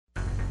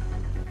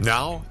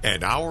Now,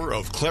 an hour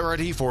of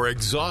clarity for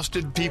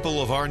exhausted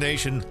people of our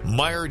nation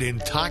mired in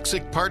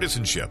toxic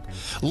partisanship.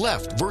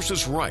 Left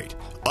versus right.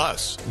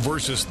 Us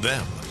versus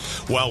them.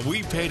 While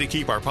we pay to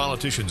keep our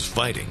politicians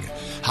fighting,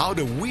 how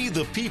do we,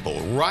 the people,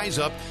 rise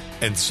up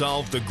and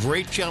solve the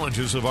great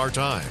challenges of our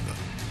time?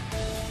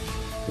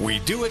 We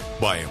do it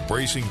by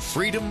embracing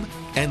freedom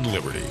and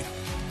liberty.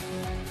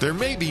 There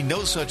may be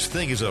no such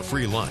thing as a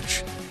free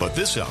lunch, but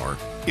this hour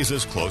is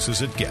as close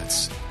as it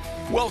gets.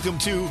 Welcome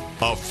to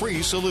A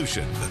Free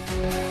Solution.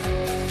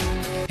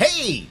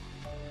 Hey,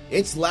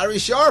 it's Larry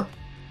Sharpe.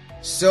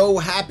 So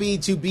happy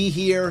to be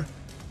here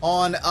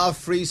on A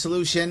Free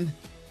Solution.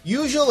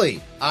 Usually,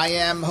 I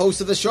am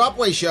host of the Sharpe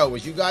Way Show,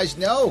 as you guys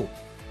know,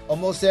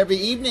 almost every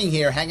evening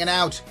here, hanging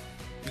out.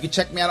 You can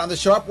check me out on the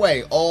Sharpe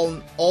Way, all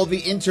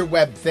the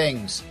interweb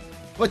things.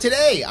 But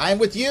today, I'm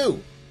with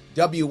you,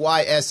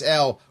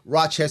 WYSL,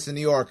 Rochester, New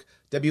York,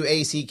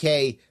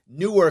 WACK,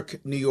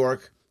 Newark, New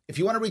York. If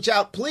you want to reach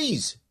out,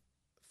 please,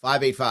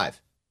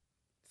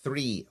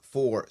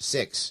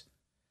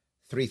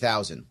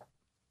 585-346-3000.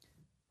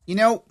 You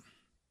know,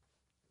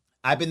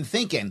 I've been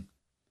thinking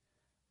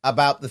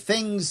about the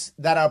things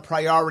that are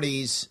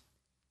priorities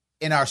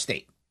in our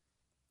state,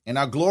 in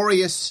our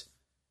glorious,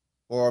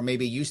 or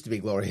maybe used to be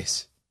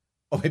glorious,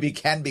 or maybe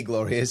can be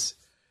glorious,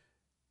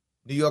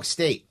 New York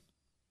State.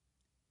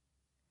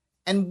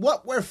 And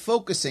what we're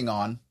focusing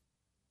on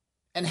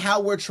and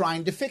how we're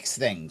trying to fix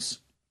things.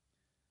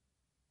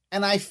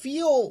 And I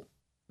feel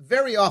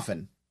very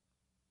often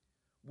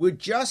we're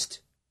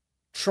just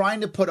trying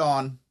to put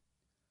on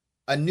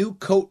a new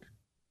coat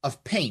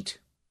of paint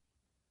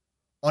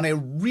on a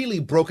really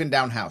broken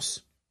down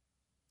house.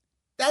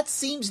 That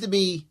seems to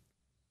be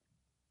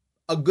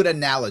a good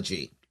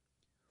analogy.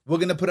 We're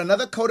going to put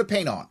another coat of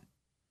paint on.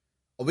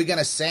 Are we going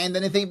to sand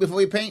anything before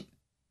we paint?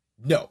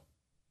 No.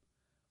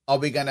 Are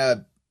we going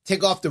to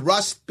take off the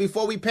rust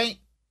before we paint?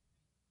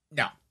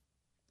 No.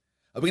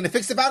 Are we going to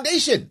fix the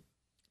foundation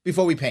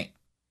before we paint?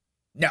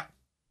 No.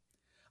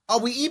 Are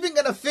we even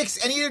going to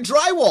fix any of the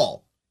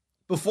drywall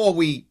before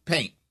we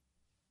paint?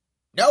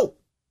 No.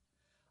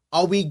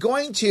 Are we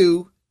going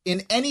to,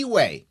 in any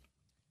way,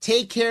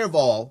 take care of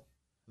all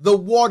the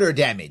water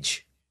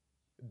damage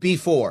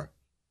before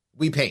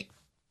we paint?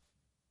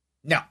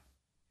 No.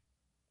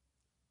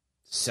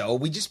 So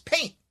we just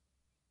paint.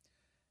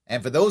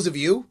 And for those of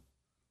you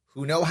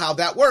who know how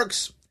that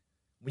works,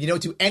 when you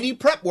don't do any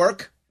prep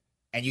work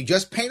and you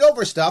just paint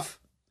over stuff,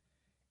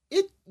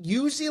 it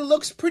usually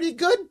looks pretty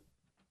good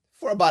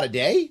for about a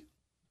day.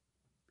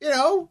 You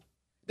know,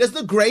 doesn't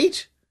look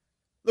great.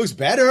 Looks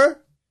better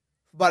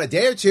for about a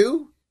day or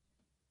two.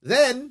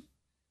 Then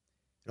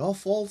it all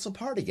falls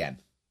apart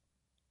again.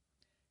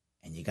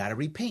 And you got to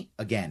repaint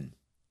again.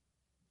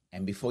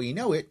 And before you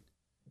know it,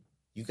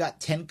 you got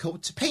 10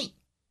 coats of paint.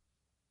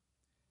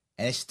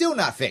 And it's still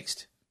not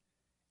fixed.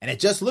 And it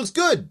just looks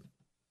good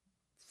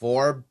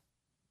for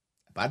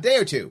about a day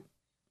or two.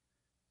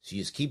 So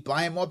you just keep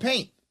buying more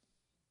paint.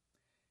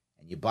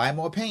 And you buy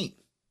more paint.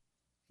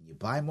 And you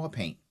buy more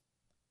paint.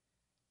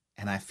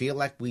 And I feel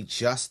like we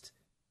just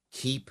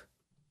keep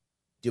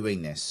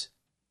doing this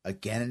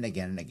again and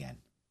again and again.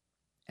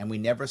 And we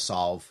never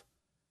solve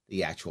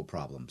the actual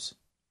problems.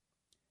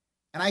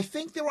 And I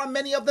think there are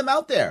many of them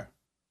out there.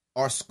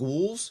 Our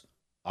schools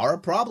are a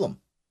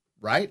problem,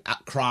 right?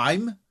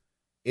 Crime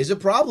is a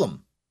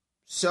problem.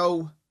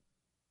 So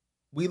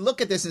we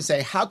look at this and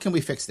say, how can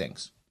we fix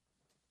things?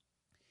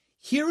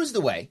 Here is the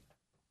way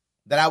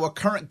that our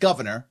current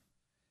governor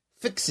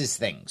fixes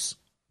things.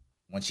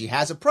 When she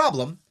has a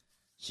problem,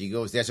 she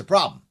goes, there's a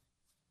problem.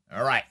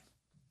 All right,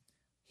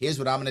 here's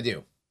what I'm going to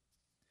do.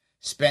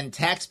 Spend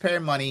taxpayer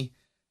money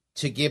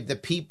to give the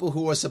people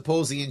who are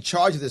supposedly in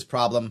charge of this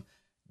problem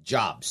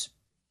jobs.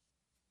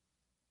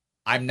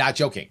 I'm not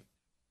joking.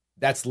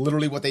 That's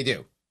literally what they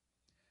do.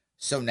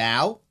 So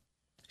now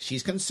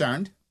she's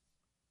concerned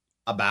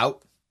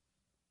about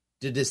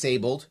the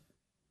disabled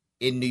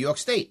in New York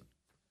State,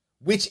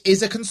 which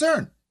is a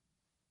concern.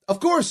 Of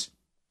course,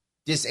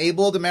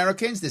 disabled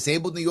Americans,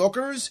 disabled New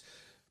Yorkers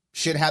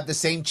should have the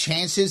same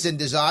chances and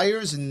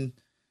desires and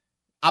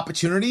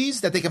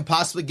opportunities that they can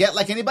possibly get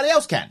like anybody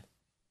else can.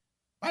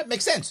 Right?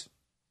 Makes sense.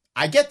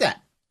 I get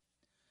that.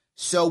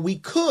 So we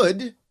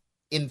could,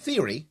 in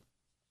theory,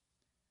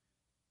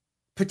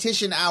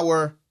 petition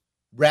our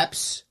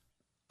reps,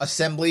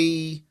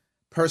 assembly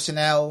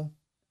personnel,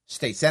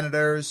 state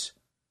senators,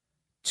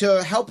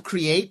 to help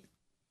create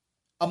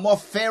a more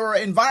fairer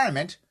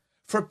environment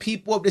for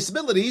people with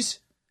disabilities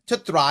to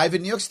thrive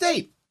in New York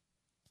State.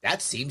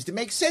 That seems to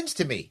make sense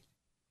to me.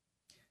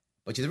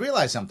 But you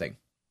realize something.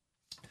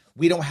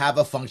 We don't have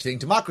a functioning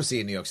democracy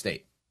in New York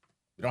State.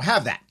 We don't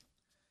have that.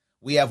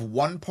 We have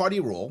one-party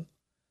rule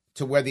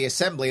to where the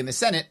Assembly and the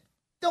Senate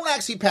don't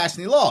actually pass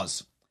any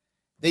laws.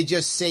 They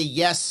just say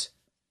yes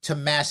to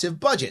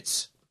massive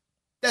budgets.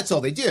 That's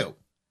all they do.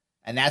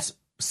 And that's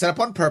set up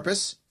on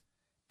purpose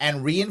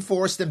and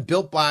reinforced and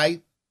built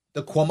by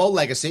the Cuomo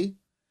legacy,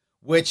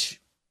 which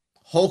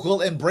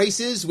Hochul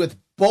embraces with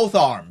both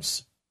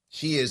arms.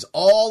 She is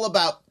all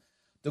about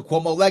the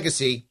Cuomo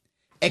legacy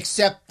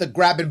except the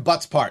grabbing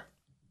butts part.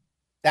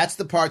 That's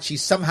the part she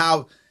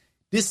somehow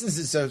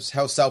distances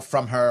herself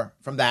from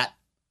that.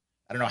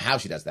 I don't know how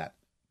she does that,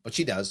 but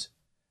she does.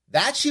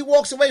 That she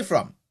walks away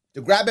from,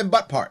 the grabbing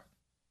butt part.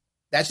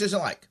 That she doesn't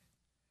like.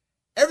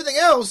 Everything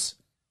else,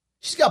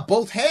 she's got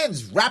both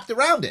hands wrapped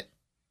around it.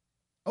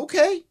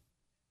 Okay.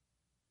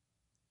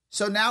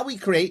 So now we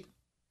create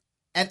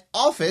an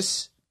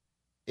office.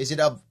 Is it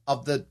of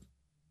the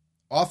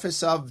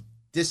Office of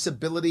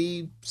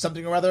Disability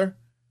something or other?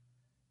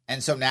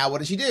 And so now what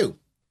does she do?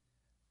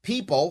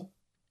 People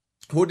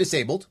who are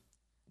disabled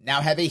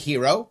now have a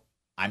hero.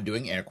 I'm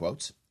doing air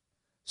quotes.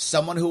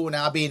 Someone who will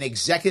now be an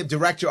executive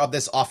director of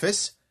this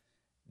office.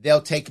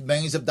 They'll take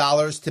millions of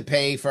dollars to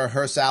pay for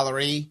her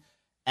salary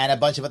and a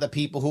bunch of other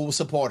people who will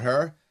support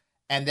her.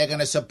 And they're going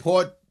to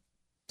support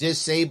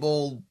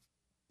disabled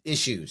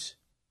issues.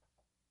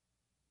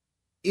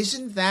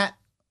 Isn't that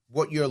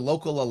what your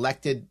local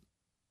elected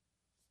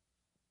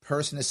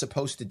person is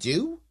supposed to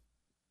do?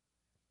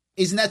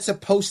 Isn't that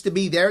supposed to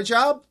be their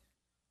job?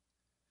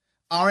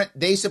 Aren't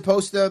they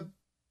supposed to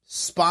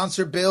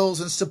sponsor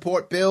bills and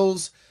support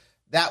bills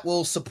that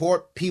will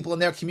support people in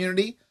their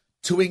community,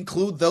 to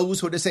include those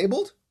who are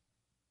disabled?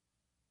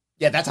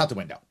 Yeah, that's out the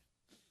window.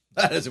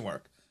 That doesn't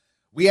work.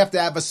 We have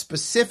to have a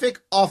specific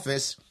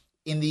office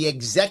in the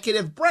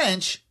executive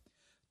branch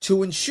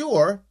to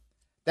ensure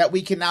that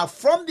we can now,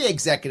 from the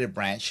executive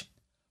branch,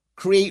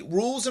 create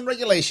rules and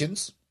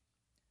regulations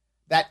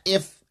that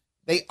if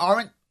they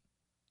aren't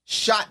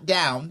shot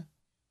down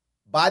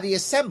by the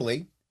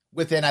assembly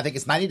within, I think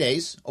it's 90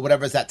 days, or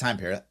whatever is that time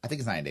period, I think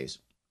it's 90 days,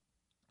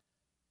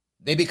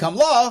 they become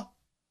law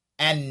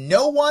and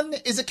no one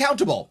is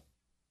accountable.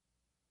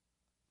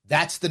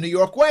 That's the New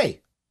York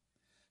way.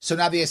 So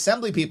now the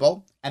assembly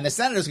people and the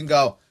senators can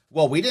go,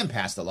 well, we didn't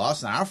pass the law.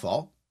 It's not our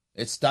fault.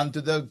 It's done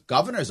through the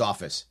governor's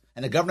office.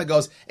 And the governor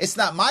goes, it's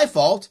not my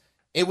fault.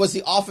 It was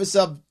the Office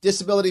of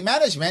Disability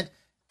Management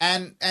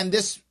and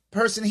this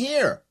person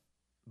here.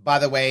 By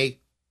the way,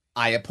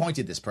 I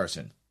appointed this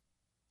person.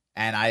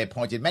 And I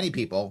appointed many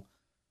people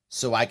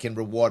so I can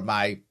reward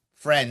my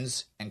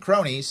friends and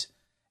cronies.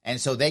 And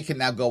so they can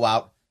now go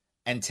out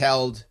and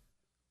tell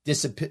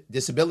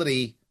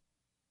disability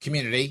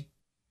community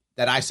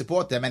that I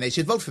support them and they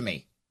should vote for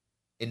me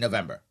in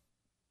November.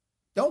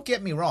 Don't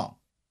get me wrong.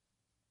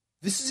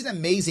 This is an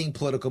amazing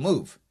political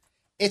move.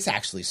 It's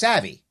actually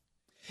savvy.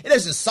 It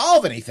doesn't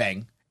solve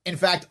anything. In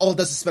fact, all it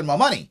does is spend more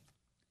money.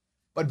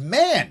 But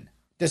man,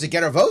 does it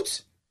get her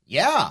votes?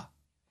 Yeah.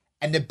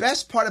 And the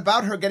best part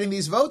about her getting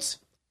these votes,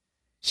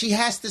 she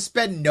has to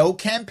spend no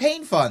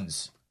campaign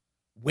funds.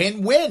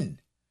 Win-win.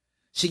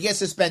 She gets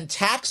to spend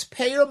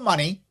taxpayer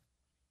money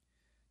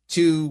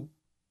to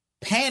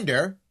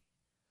pander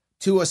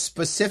to a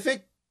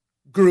specific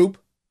group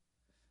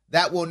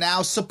that will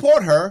now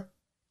support her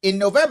in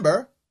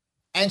November,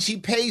 and she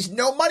pays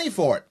no money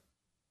for it.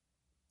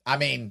 I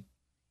mean,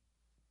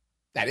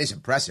 that is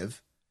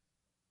impressive.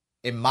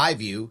 In my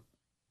view,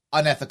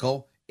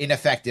 unethical,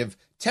 ineffective,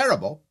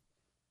 terrible,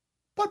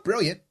 but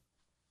brilliant.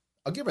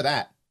 I'll give her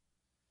that.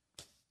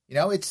 You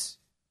know, it's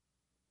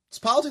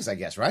politics, I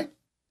guess, right?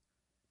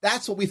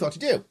 That's what we thought to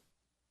do.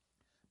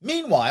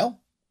 Meanwhile,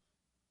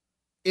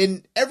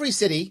 in every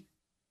city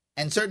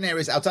and certain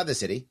areas outside the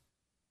city,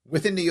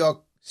 within New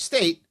York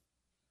State,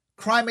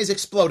 crime is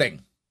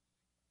exploding.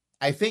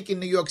 I think in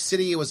New York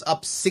City it was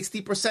up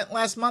 60%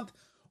 last month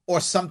or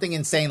something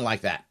insane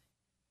like that.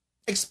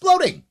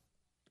 Exploding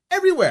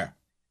everywhere.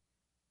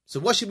 So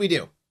what should we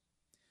do?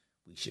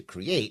 We should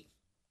create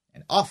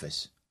an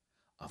office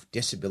of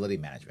disability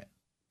management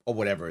or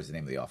whatever is the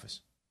name of the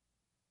office.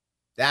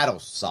 That'll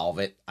solve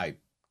it, I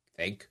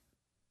think.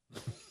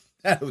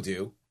 That'll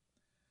do.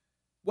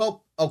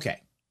 Well,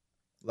 okay.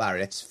 Larry,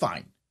 that's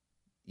fine.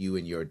 You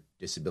and your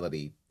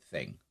disability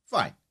thing.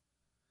 Fine.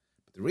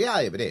 But the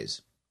reality of it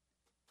is,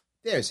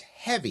 there's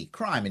heavy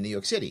crime in New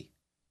York City.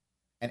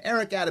 And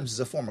Eric Adams is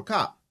a former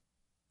cop.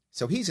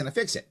 So he's going to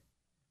fix it.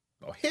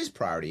 Well, his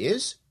priority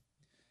is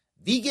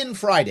vegan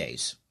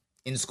Fridays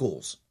in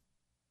schools.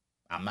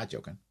 I'm not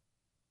joking.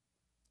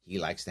 He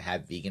likes to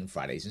have vegan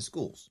Fridays in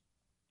schools.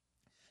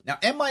 Now,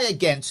 am I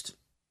against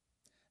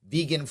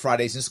vegan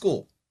Fridays in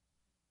school?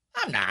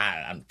 I'm not.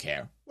 I don't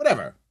care.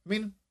 Whatever. I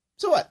mean,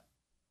 so what?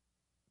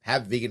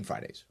 Have vegan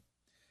Fridays.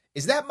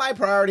 Is that my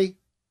priority?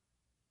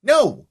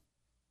 No.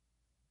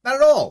 Not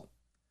at all.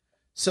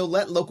 So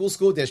let local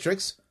school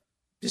districts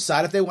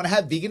decide if they want to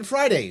have vegan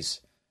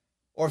Fridays,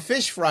 or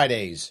fish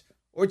Fridays,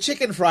 or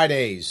chicken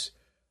Fridays,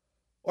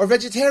 or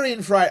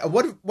vegetarian Friday.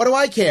 What do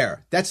I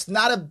care? That's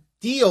not a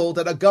deal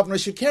that a governor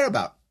should care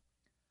about.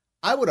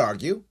 I would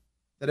argue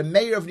that a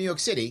mayor of New York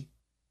City,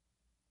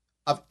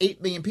 of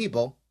 8 million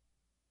people,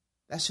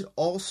 that should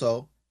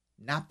also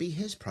not be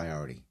his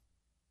priority.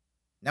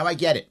 Now, I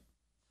get it.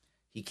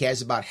 He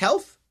cares about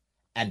health,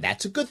 and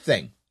that's a good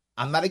thing.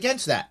 I'm not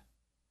against that.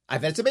 I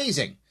think it's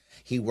amazing.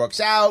 He works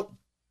out.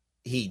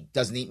 He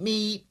doesn't eat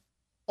meat.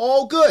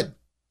 All good.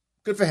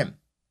 Good for him.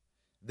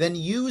 Then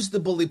use the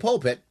bully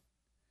pulpit,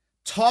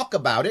 talk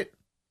about it,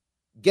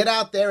 get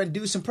out there and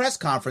do some press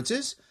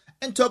conferences,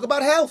 and talk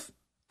about health.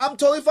 I'm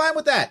totally fine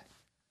with that.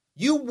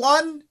 You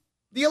won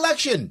the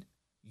election.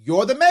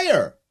 You're the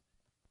mayor.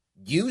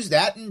 Use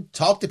that and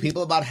talk to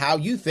people about how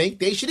you think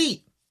they should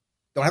eat.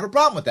 Don't have a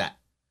problem with that.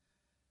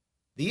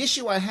 The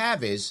issue I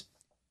have is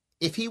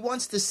if he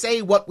wants to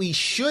say what we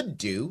should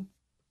do,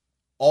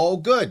 all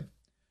good.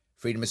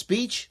 Freedom of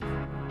speech,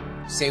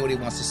 say what he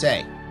wants to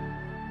say.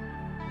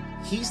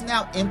 He's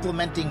now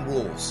implementing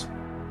rules.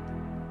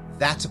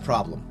 That's a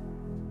problem.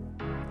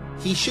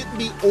 He shouldn't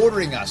be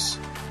ordering us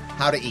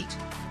how to eat.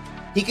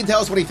 He can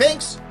tell us what he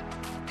thinks.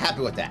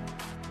 Happy with that.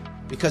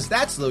 Because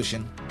that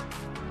solution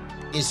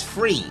is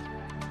free.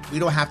 We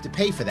don't have to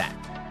pay for that.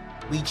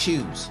 We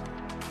choose.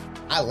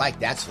 I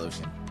like that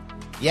solution.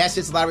 Yes,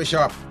 it's Larry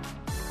Sharpe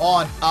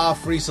on A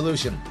Free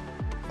Solution.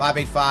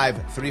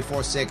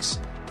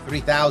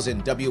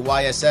 585-346-3000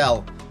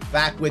 WYSL.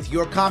 Back with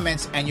your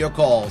comments and your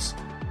calls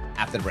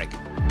after the break.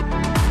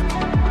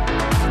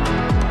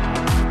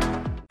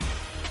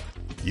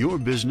 Your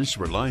business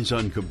relies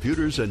on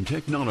computers and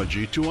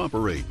technology to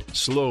operate.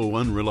 Slow,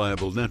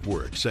 unreliable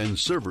networks and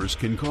servers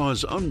can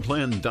cause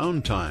unplanned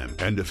downtime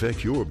and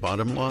affect your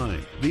bottom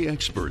line. The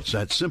experts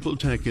at Simple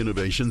Tech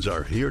Innovations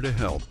are here to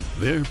help.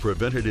 Their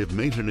preventative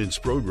maintenance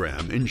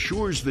program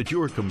ensures that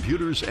your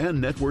computers and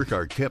network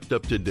are kept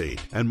up to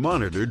date and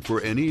monitored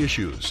for any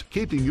issues,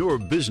 keeping your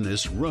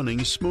business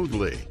running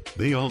smoothly.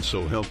 They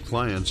also help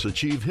clients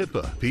achieve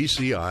HIPAA,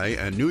 PCI,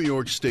 and New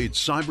York State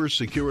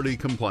cybersecurity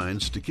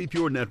compliance to keep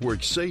your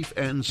network safe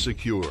and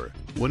secure.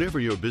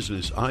 Whatever your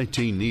business IT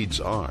needs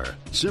are,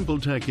 Simple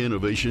Tech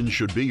Innovations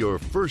should be your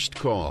first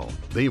call.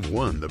 They've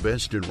won the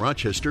Best in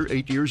Rochester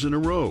 8 years in a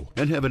row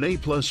and have an A+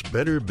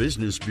 Better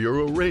Business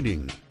Bureau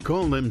rating.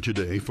 Call them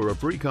today for a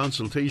free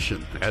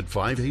consultation at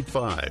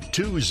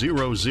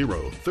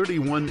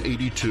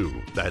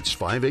 585-200-3182. That's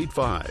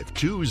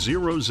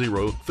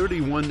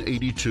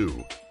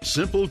 585-200-3182.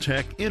 Simple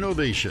Tech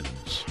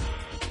Innovations.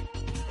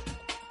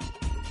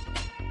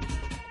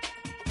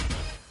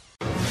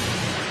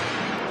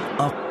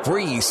 A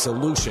free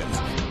solution.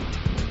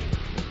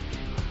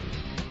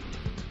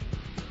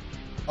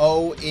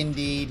 Oh,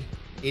 indeed.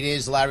 It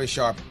is Larry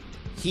Sharpe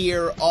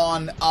here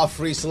on A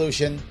Free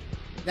Solution.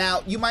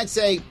 Now, you might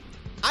say,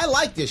 I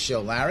like this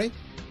show, Larry.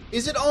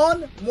 Is it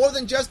on more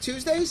than just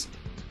Tuesdays?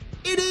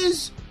 It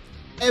is.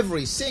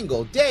 Every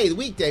single day, the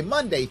weekday,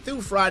 Monday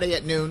through Friday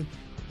at noon,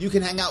 you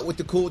can hang out with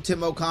the cool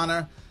Tim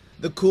O'Connor,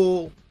 the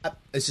cool,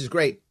 this is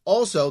great,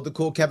 also the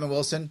cool Kevin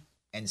Wilson,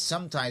 and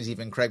sometimes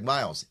even Craig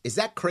Miles. Is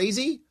that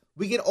crazy?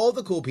 We get all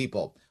the cool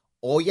people.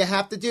 All you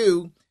have to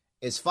do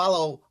is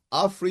follow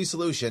A Free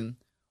Solution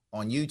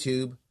on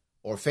YouTube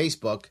or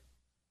Facebook,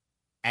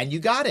 and you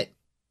got it.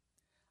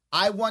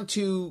 I want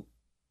to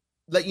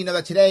let you know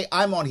that today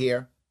I'm on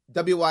here,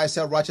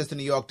 WYSL Rochester,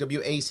 New York,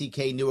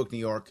 WACK Newark, New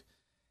York.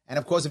 And,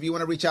 of course, if you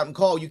want to reach out and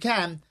call, you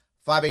can,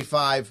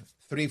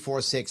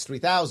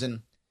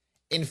 585-346-3000.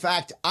 In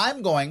fact,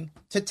 I'm going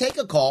to take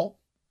a call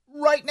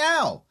right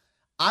now.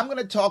 I'm going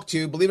to talk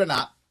to, believe it or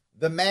not,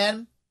 the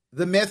man,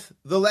 the myth,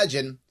 the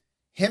legend,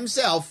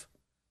 himself,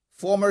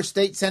 former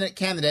state Senate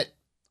candidate,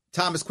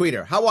 Thomas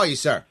Queter. How are you,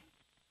 sir?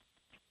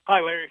 Hi,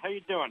 Larry. How you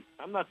doing?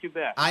 I'm not too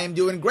bad. I am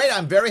doing great.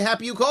 I'm very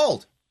happy you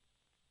called.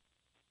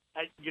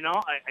 I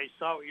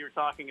saw what you were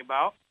talking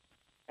about,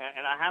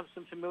 and I have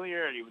some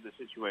familiarity with the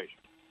situation.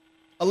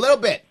 A little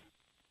bit.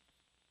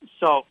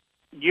 So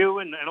you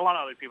and a lot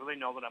of other people, they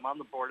know that I'm on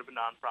the board of a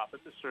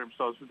nonprofit that serves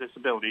those with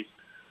disabilities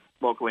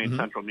locally in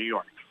central New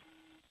York.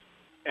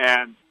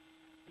 And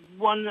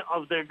one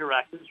of their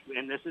directives,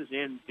 and this is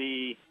in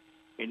the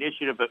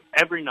initiative of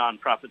every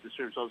nonprofit that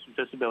serves those with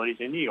disabilities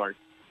in New York,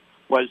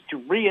 was to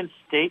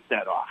reinstate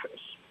that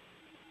office.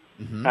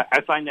 Mm-hmm. I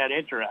find that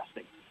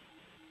interesting.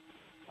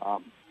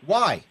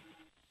 Why?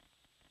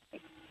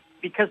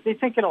 Because they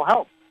think it'll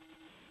help.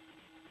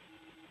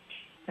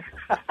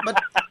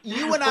 But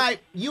you and I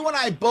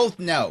both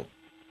know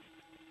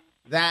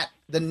that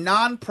the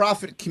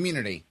nonprofit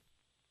community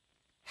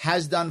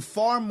has done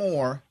far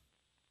more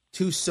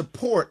to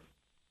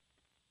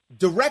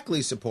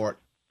directly support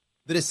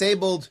the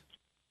disabled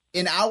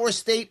in our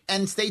state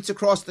and states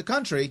across the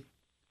country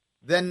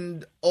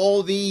than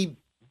all the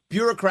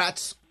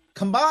bureaucrats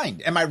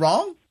combined. Am I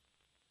wrong?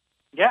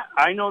 Yeah,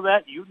 I know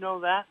that. You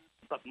know that.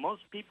 But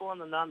most people in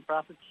the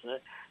nonprofits,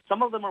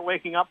 some of them are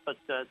waking up, but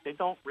they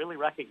don't really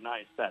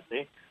recognize that.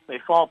 They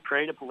fall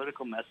prey to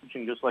political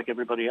messaging just like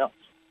everybody else.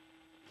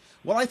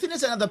 Well, I think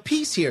there's another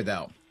piece here,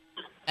 though,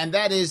 and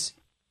that is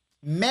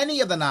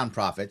many of the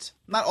nonprofits,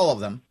 not all of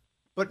them,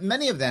 but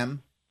many of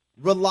them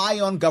rely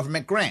on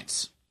government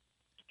grants.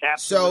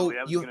 Absolutely.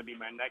 That was going to be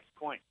my next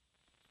point.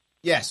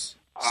 Yes.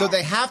 So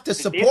they have to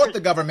support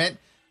the government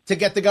to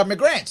get the government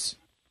grants.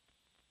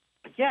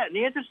 Yeah, and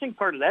the interesting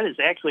part of that is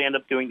they actually end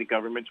up doing the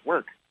government's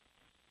work.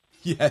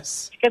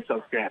 Yes. To get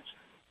those grants.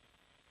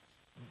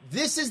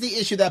 This is the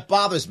issue that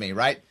bothers me,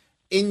 right?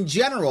 In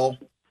general,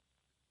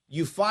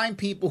 you find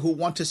people who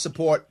want to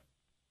support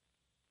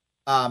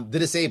the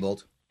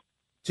disabled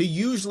to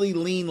usually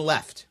lean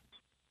left.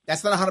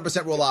 That's not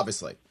 100% rule,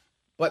 obviously,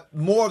 but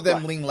more of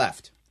them lean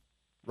left,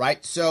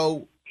 right?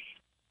 So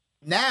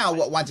now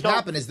what winds up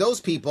happening is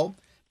those people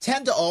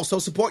tend to also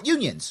support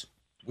unions,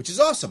 which is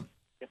awesome.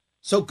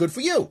 So good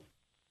for you.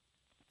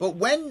 But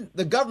when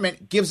the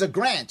government gives a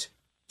grant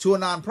to a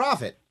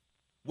nonprofit,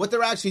 what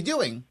they're actually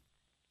doing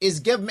is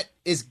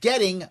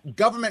getting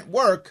government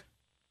work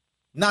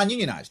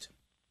non-unionized.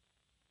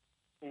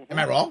 Am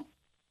I wrong?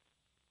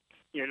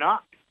 You're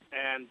not.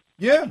 And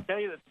yeah. I can tell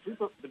you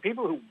that the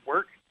people who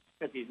work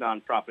at these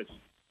nonprofits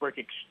work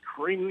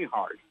extremely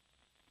hard.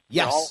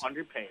 Yes. They're all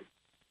underpaid.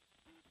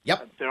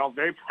 Yep. They're all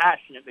very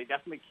passionate. They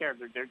definitely care.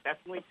 They're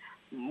definitely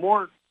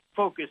more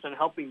focused on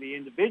helping the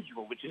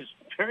individual, which is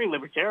very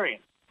libertarian.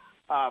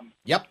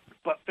 Yep.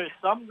 But for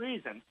some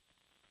reason,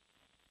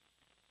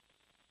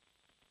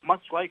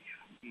 much like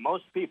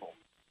most people,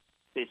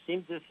 they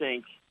seem to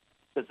think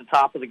that the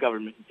top of the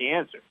government is the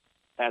answer,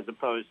 as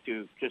opposed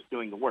to just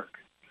doing the work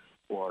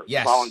or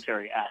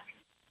voluntary action.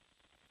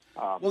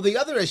 Well, the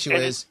other issue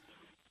is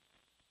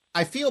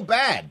I feel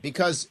bad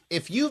because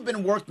if you've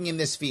been working in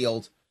this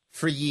field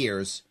for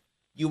years,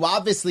 you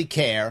obviously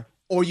care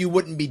or you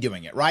wouldn't be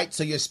doing it, right?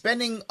 So you're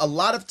spending a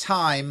lot of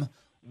time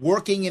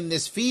working in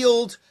this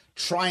field,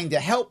 trying to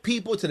help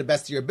people to the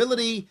best of your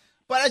ability.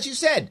 But as you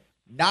said,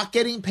 not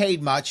getting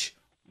paid much,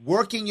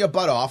 working your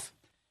butt off.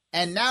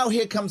 And now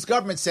here comes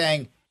government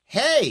saying,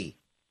 hey,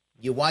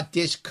 you want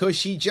this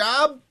cushy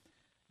job?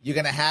 You're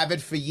going to have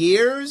it for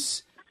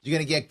years. You're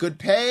going to get good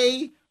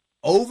pay,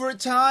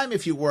 overtime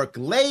if you work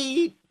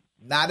late.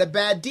 Not a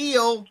bad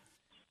deal.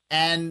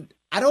 And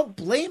I don't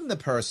blame the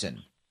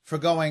person for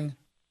going,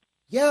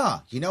 yeah,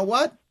 you know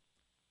what?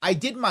 I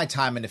did my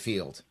time in the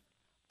field.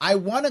 I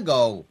want to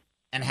go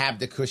and have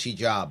the cushy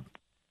job.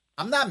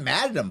 I'm not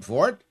mad at them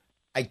for it.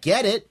 I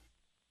get it.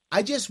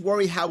 I just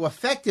worry how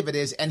effective it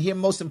is. And here,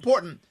 most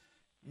important,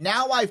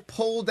 now I've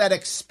pulled that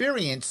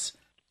experience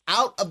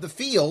out of the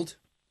field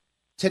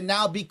to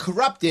now be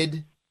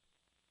corrupted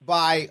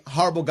by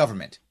horrible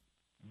government.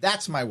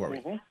 That's my worry.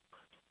 Mm-hmm.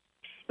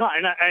 No,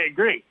 and I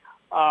agree.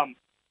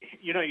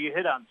 You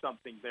hit on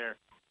something there.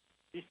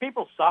 These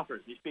people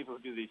suffer, these people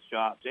who do these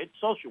jobs. It's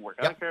social work.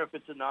 I don't care if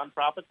it's a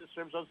nonprofit that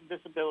serves those with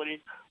disabilities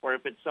or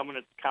if it's someone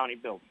at the county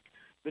building.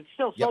 But it's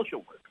still social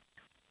work.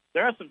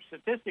 There are some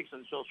statistics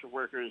on social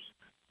workers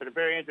that are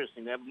very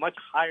interesting. They have a much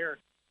higher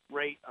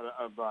rate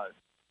of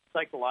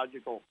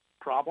psychological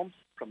problems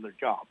from their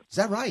job. Is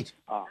that right?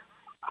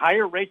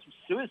 Higher rates of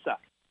suicide.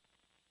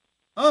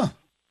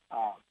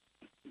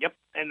 Yep,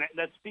 and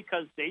that's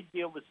because they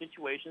deal with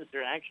situations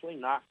they're actually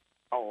not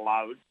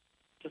allowed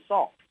to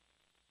solve.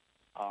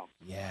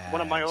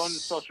 One of my own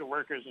social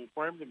workers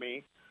informed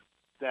me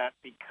that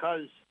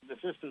because the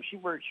system she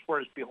works for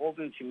is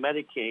beholden to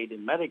Medicaid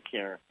and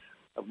Medicare,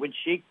 when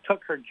she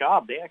took her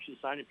job, they actually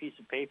signed a piece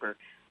of paper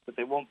that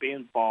they won't be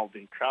involved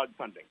in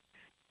crowdfunding.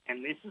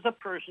 And this is a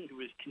person who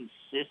is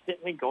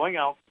consistently going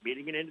out,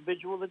 meeting an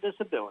individual with a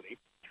disability,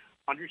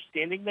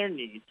 understanding their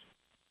needs,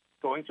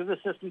 going through the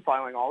system,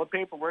 filing all the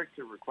paperwork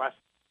to request,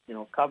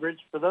 coverage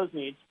for those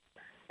needs,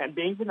 and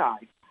being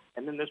denied.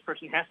 And then this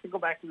person has to go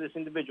back to this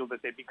individual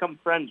that they become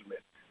friends with,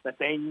 that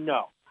they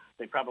know.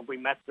 They probably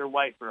met their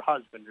wife or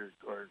husband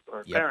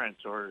or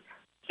parents or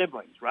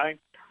siblings, right?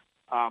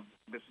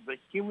 This is a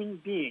human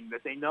being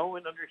that they know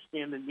and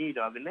understand the need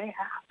of, and they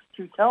have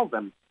to tell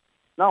them,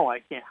 no, I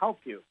can't help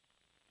you.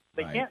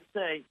 They can't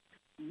say,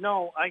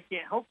 no, I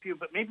can't help you,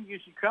 but maybe you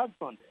should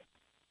crowdfund it.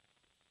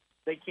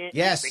 They can't.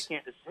 Yes. They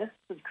can't assist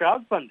with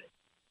crowdfunding.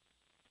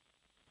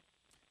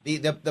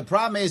 The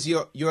problem is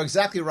you're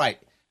exactly right.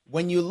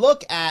 When you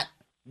look at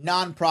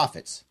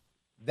nonprofits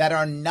that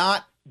are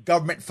not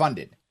government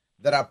funded,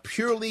 that are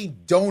purely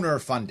donor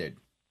funded,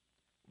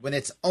 when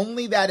it's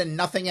only that and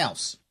nothing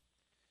else,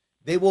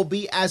 they will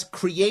be as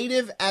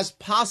creative as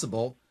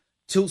possible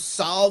to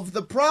solve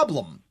the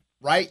problem,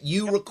 right?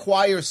 You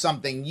require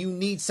something, you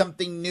need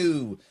something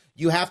new,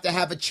 you have to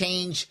have a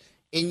change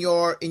in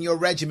your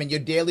regimen, your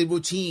daily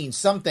routine,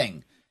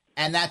 something.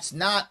 And that's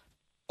not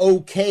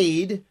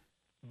okayed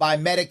by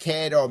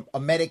Medicaid or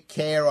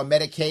Medicare or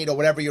Medicaid or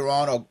whatever you're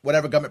on or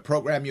whatever government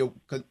program you're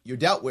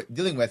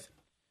dealing with.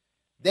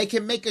 They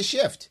can make a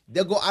shift.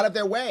 They'll go out of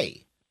their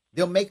way.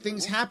 They'll make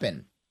things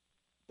happen.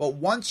 But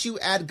once you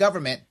add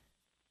government,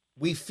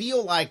 we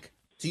feel like,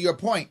 to your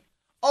point,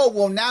 oh,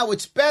 well, now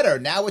it's better.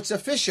 Now it's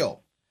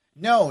official.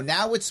 No,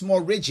 now it's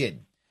more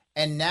rigid.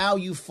 And now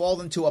you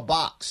fall into a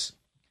box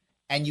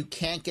and you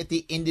can't get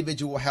the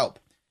individual help.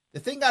 The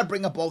thing I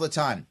bring up all the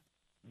time,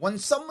 when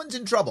someone's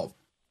in trouble,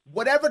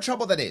 whatever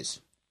trouble that is,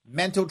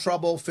 mental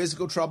trouble,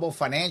 physical trouble,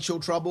 financial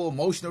trouble,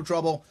 emotional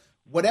trouble,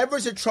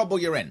 whatever's the trouble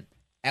you're in,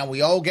 and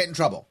we all get in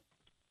trouble,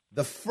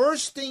 the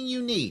first thing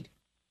you need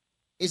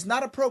is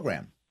not a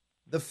program.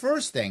 The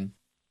first thing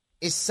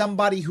is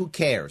somebody who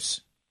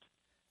cares.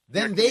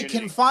 Then they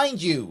can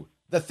find you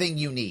the thing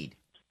you need.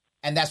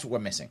 And that's what we're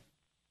missing.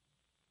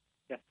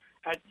 Yeah.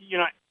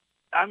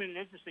 I'm in an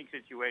interesting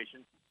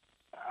situation.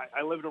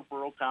 I live in a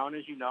rural town,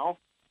 as you know,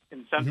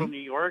 in central New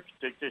York.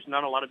 There's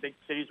not a lot of big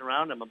cities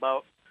around. I'm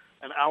about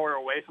an hour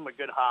away from a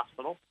good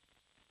hospital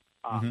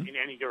in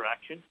any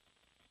direction.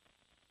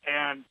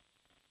 And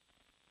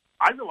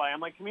I rely on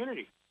my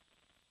community.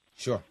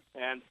 Sure.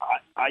 And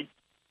I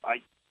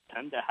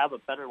tend to have a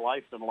better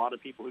life than a lot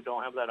of people who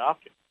don't have that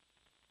option.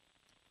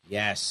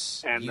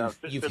 Yes. And you've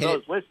for hit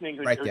those it listening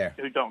right there.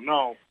 who don't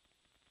know,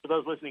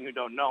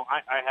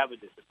 I have a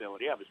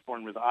disability. I was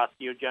born with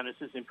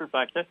osteogenesis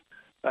imperfecta.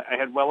 I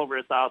had well over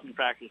 1,000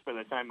 fractures by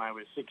the time I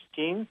was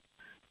 16.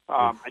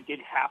 I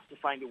did have to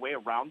find a way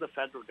around the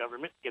federal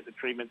government to get the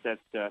treatment that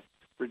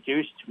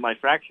reduced my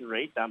fracture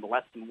rate down to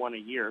less than one a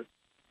year.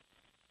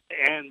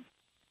 And,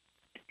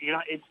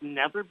 it's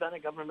never been a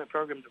government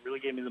program that really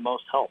gave me the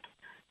most help.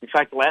 In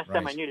fact, the last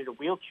time I needed a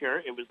wheelchair,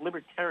 it was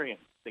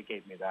libertarians that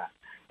gave me that.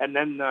 And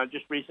then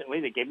just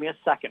recently, they gave me a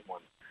second one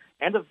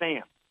and a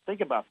van.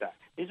 Think about that.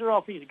 These are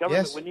all things the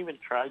government wouldn't even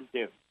try to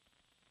do.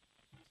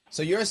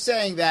 So you're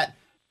saying that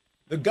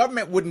the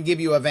government wouldn't give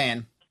you a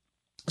van,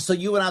 so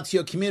you went out to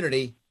your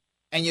community,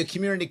 and your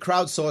community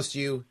crowdsourced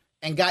you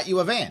and got you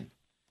a van,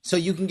 so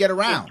you can get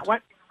around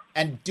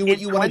and do what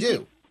you want to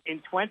do. In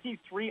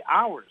 23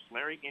 hours,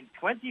 Larry, in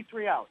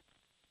 23 hours.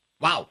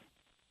 Wow.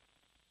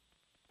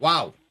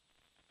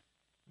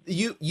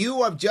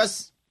 You have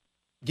just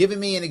given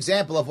me an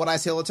example of what I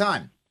say all the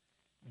time.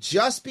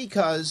 Just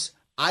because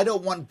I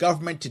don't want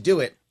government to do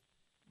it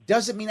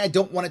doesn't mean I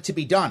don't want it to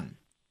be done.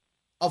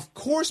 Of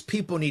course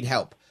people need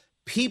help.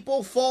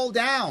 People fall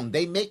down.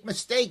 They make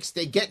mistakes.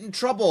 They get in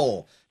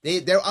trouble.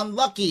 They're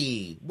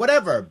unlucky.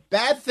 Whatever.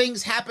 Bad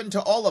things happen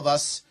to all of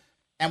us,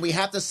 and we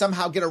have to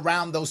somehow get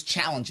around those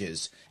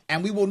challenges.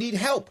 And we will need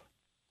help.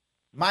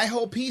 My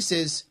whole piece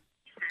is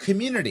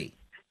community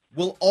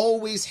will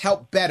always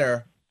help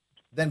better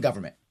than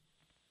government.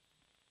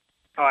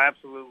 Oh,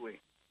 absolutely.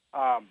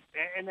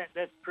 And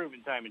that's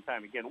proven time and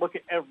time again. Look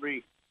at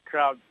every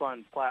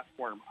crowdfund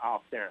platform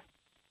out there.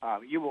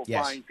 You will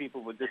find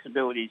people with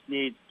disabilities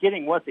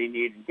getting what they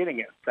need and getting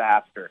it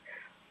faster.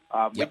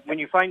 When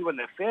you find one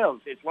that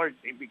fails, it's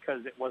largely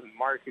because it wasn't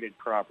marketed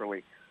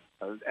properly.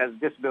 As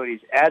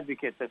disabilities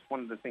advocates, that's one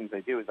of the things I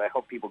do is I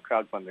help people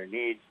crowdfund their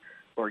needs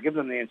or give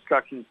them the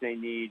instructions they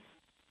need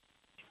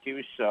to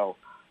do so.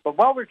 But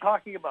while we're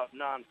talking about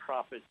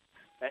nonprofits,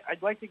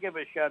 I'd like to give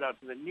a shout-out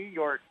to the New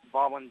York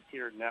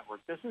Volunteer Network.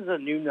 This is a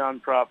new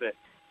nonprofit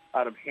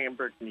out of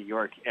Hamburg, New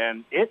York,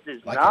 and it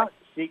does not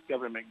seek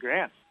government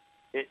grants.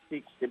 It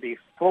seeks to be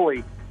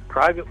fully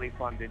privately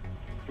funded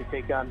to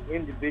take on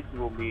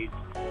individual needs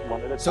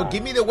one at a time. So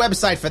give me the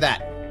website for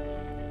that.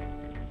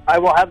 I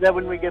will have that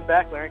when we get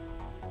back, Larry.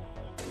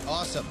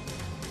 Awesome.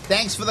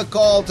 Thanks for the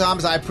call,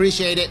 Thomas. I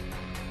appreciate it.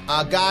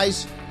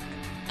 Guys,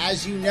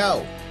 as you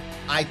know,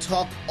 I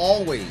talk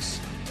always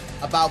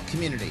about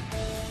community.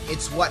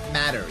 It's what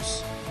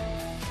matters.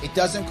 It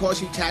doesn't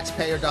cost you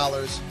taxpayer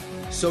dollars,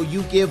 so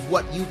you give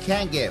what you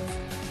can give.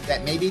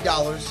 That may be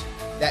dollars,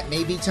 that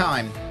may be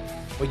time,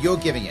 but you're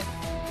giving it.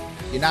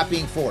 You're not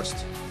being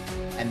forced,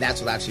 and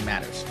that's what actually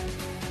matters.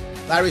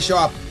 Larry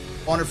Sharpe,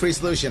 Owner Free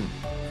Solution,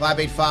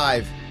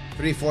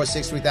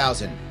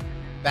 585-346-3000.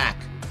 Back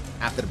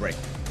after the break.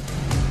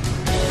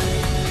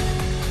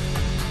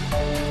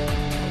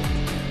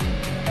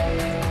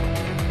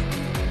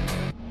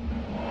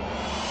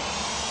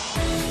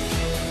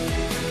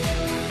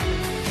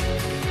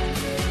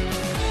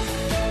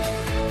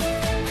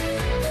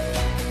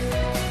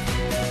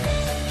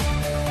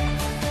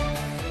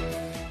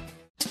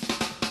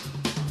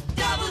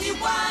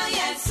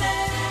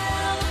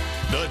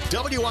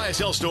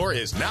 WYSL store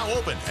is now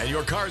open, and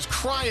your car's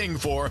crying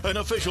for an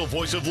official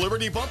Voice of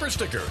Liberty bumper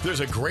sticker.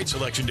 There's a great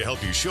selection to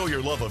help you show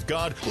your love of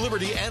God,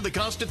 liberty, and the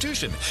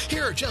Constitution.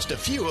 Here are just a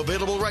few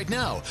available right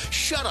now.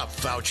 Shut up,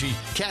 Fauci.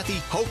 Kathy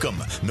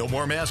Hokum. No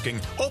more masking.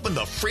 Open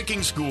the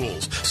freaking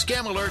schools.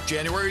 Scam alert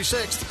January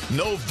 6th.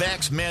 No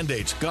vax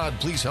mandates. God,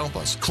 please help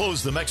us.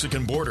 Close the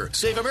Mexican border.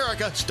 Save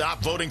America.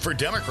 Stop voting for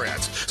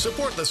Democrats.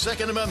 Support the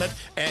Second Amendment.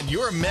 And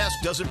your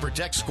mask doesn't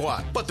protect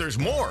squat. But there's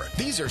more.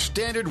 These are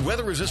standard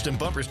weather-resistant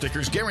bumper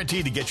stickers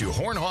guaranteed to get you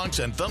horn honks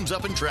and thumbs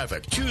up in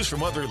traffic. Choose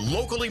from other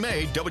locally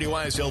made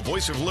WYSL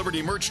Voice of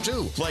Liberty merch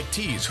too, like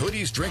tees,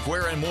 hoodies,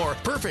 drinkware, and more.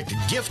 Perfect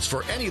gifts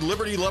for any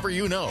Liberty lover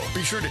you know.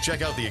 Be sure to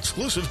check out the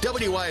exclusive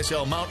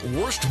WYSL Mount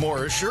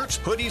Worstmore shirts,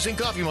 hoodies, and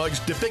coffee mugs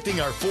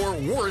depicting our 4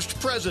 worst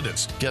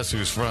presidents. Guess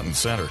who's front and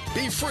center?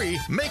 Be free,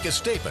 make a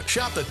statement.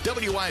 Shop the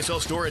WYSL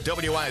store at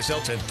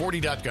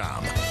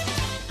WYSL1040.com.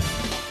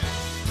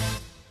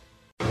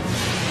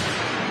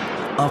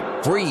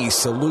 A free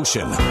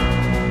solution.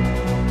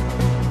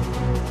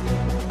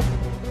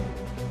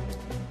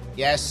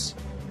 Yes,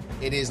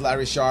 it is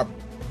Larry Sharpe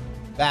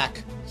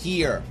back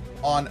here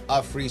on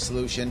A Free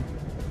Solution.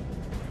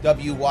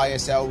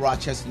 WYSL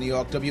Rochester, New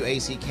York,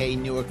 WACK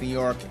Newark, New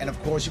York. And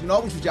of course, you can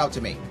always reach out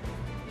to me.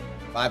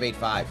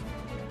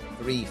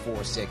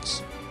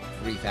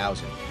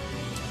 585-346-3000.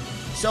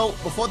 So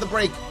before the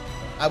break,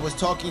 I was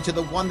talking to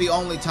the one, the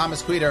only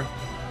Thomas Queter,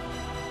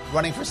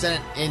 running for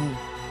Senate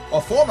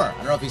former, I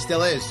don't know if he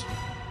still is.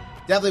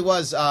 Definitely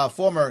was a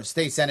former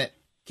state Senate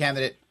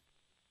candidate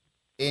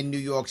in New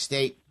York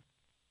State.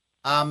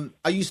 Are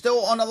you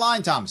still on the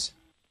line, Thomas?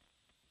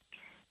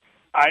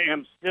 I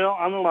am still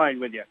on the line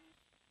with you.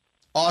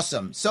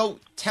 Awesome. So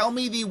tell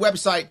me the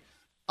website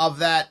of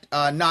that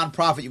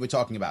nonprofit you were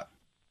talking about.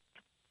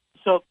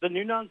 So the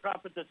new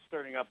nonprofit that's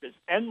starting up is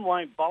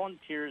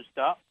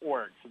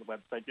nyvolunteers.org. So the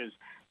website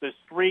there's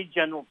 3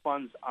 general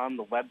funds on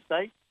the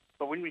website.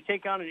 But when we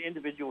take on an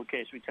individual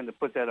case, we tend to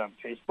put that on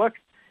Facebook.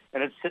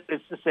 And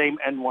it's the same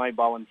NY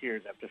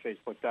Volunteers after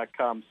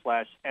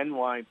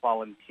Facebook.com/NY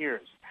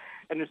Volunteers.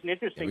 And there's an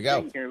interesting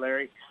thing here,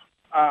 Larry.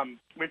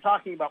 We're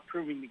talking about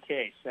proving the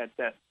case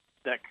that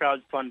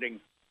crowdfunding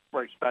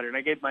works better. And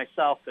I gave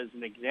myself as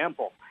an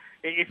example.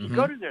 If you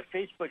go to their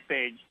Facebook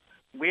page,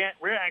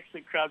 we're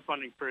actually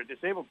crowdfunding for a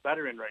disabled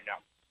veteran right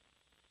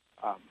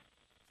now.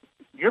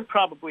 You're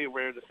probably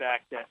aware of the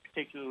fact that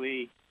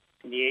particularly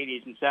in the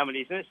 80s and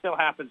 70s, and it still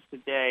happens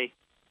today,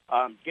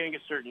 getting a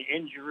certain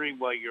injury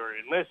while you're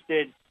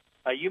enlisted,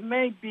 you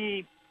may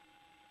be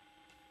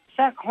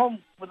sent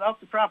home without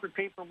the proper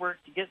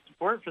paperwork to get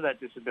support for that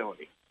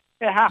disability.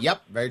 It happens.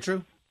 Yep, very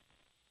true.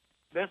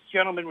 This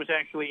gentleman was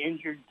actually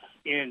injured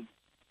in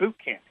boot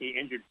camp. He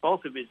injured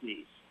both of his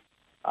knees.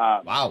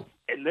 Wow.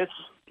 And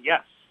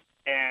yes.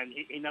 And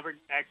he never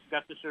actually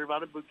got to serve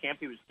out of boot camp.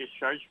 He was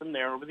discharged from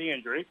there over the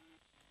injury.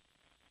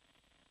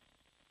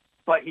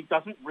 But he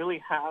doesn't really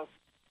have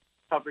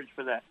coverage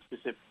for that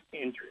specific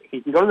injury.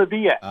 He can go to the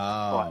VA,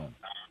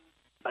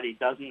 but he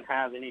doesn't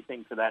have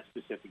anything for that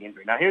specific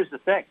injury. Now, here's the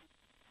thing.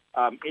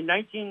 In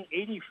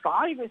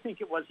 1985, I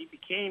think it was, he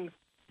became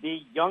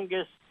the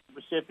youngest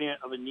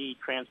recipient of a knee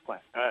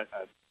transplant,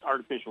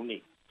 artificial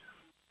knee.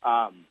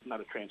 Not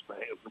a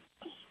transplant,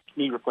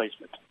 knee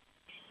replacement.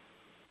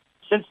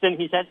 Since then,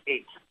 he's had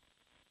 8.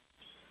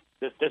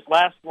 This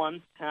last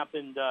one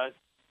happened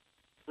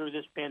through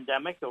this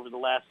pandemic over the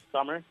last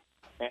summer,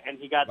 and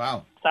he got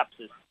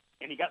sepsis.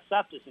 And he got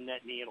sepsis in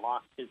that knee and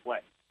lost his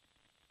leg.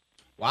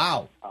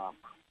 Wow.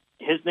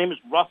 His name is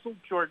Russell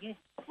Jordan.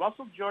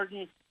 Russell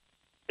Jordan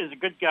is a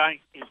good guy.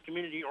 He's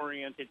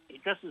community-oriented. He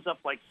dresses up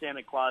like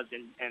Santa Claus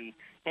and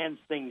hands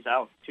things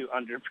out to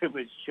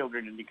underprivileged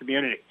children in the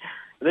community.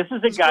 This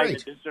is a guy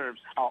that deserves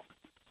help.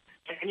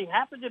 And he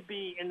happened to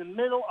be in the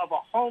middle of a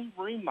home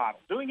remodel,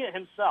 doing it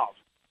himself,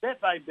 bit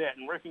by bit,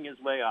 and working his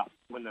way up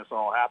when this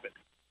all happened.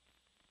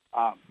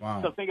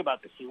 So think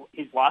about this.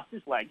 He's lost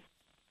his leg,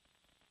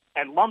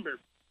 and lumber,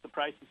 the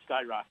price has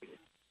skyrocketed.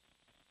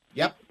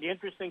 Yep. The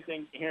interesting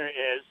thing here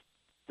is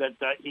that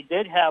he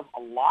did have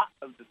a lot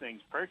of the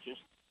things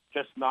purchased,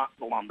 just not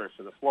the lumber,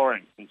 so the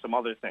flooring and some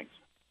other things.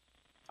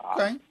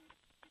 Okay.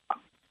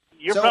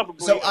 You're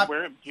probably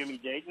aware of Jimmy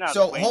Dayton.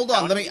 So hold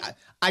on.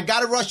 I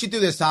got to rush you through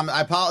this, Tom. I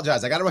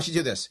apologize. I got to rush you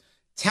through this.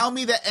 Tell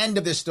me the end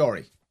of this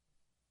story.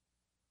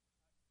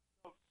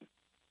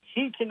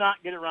 He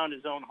cannot get around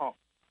his own home.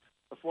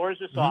 The floors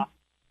are soft.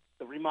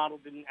 The remodel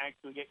didn't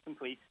actually get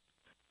complete.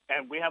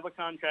 And we have a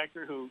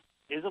contractor who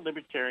is a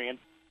libertarian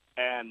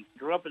and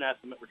drew up an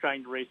estimate. We're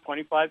trying to raise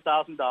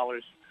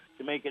 $25,000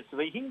 to make it so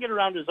that he can get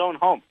around his own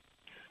home.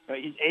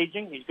 He's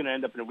aging. He's going to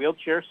end up in a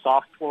wheelchair.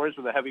 Soft floors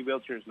with a heavy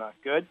wheelchair is not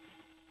good.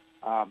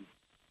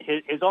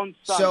 His own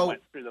son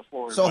went through the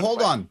floors. So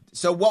hold on.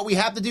 So what we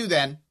have to do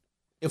then,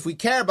 if we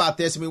care about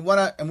this and we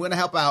want to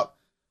help out,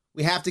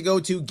 we have to go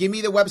to, give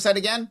me the website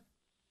again.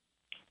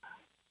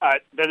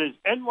 That is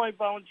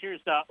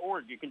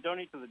nyvolunteers.org. You can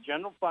donate to the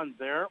general fund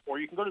there, or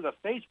you can go to the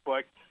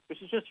Facebook,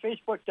 which is just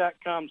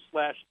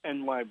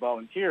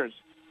facebook.com/nyvolunteers.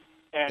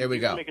 And there we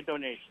you go. Can make a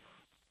donation.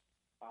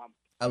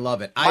 I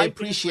love it. I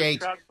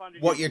appreciate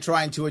what you're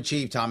trying to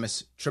achieve,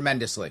 Thomas,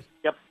 tremendously.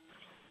 Yep.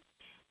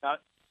 I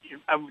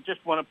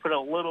just want to put a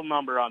little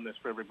number on this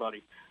for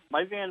everybody.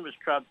 My van was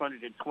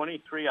crowdfunded in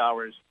 23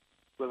 hours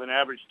with an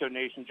average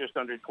donation just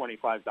under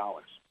 $25.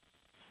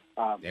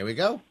 There we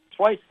go.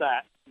 Twice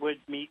that would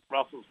meet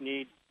Russell's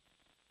need,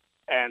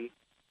 and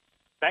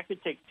that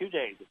could take 2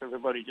 days if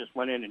everybody just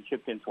went in and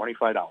chipped in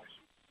 $25.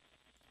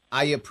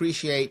 I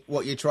appreciate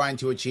what you're trying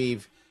to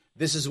achieve.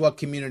 This is what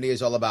community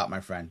is all about, my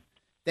friend.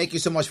 Thank you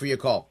so much for your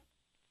call.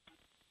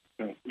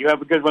 You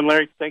have a good one,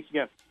 Larry. Thanks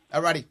again.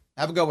 All righty.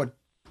 Have a good one.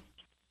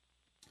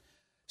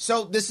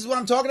 So this is what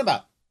I'm talking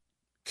about.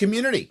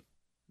 Community,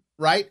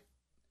 right?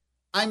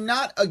 I'm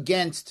not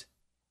against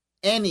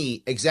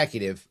any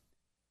executive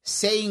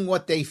saying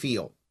what they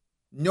feel.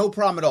 No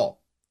problem at all.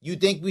 You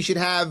think we should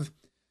have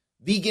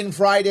vegan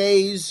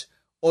Fridays,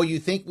 or you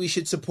think we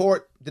should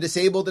support the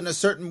disabled in a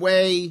certain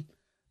way?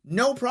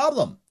 No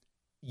problem.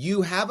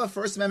 You have a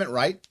First Amendment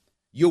right.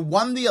 You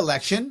won the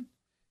election.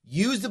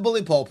 Use the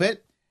bully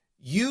pulpit.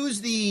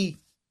 Use the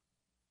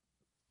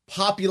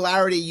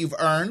popularity you've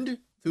earned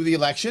through the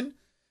election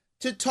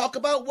to talk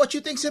about what you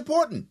think is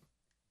important.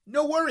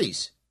 No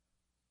worries.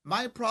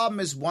 My problem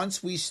is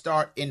once we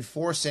start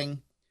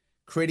enforcing,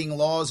 creating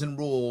laws and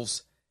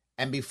rules,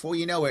 and before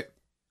you know it,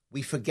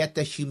 we forget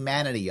the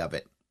humanity of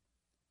it.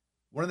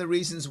 One of the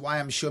reasons why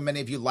I'm sure many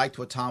of you liked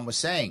what Tom was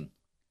saying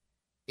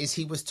is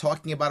he was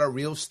talking about a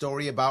real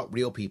story about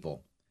real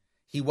people.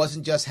 He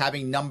wasn't just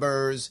having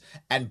numbers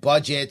and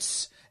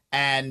budgets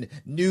and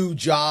new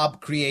job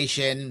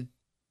creation.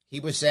 He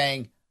was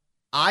saying,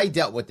 I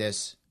dealt with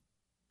this,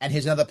 and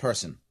here's another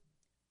person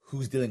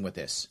who's dealing with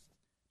this.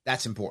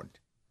 That's important.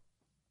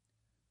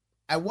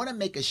 I want to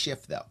make a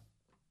shift, though.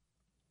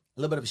 A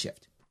little bit of a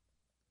shift.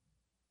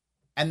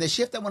 And the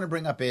shift I want to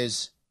bring up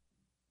is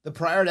the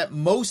priority that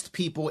most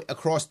people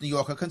across New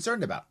York are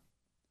concerned about.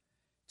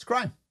 It's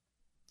crime.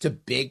 It's a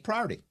big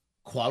priority.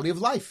 Quality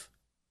of life.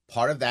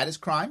 Part of that is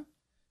crime,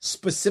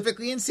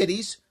 specifically in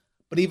cities,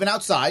 but even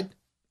outside,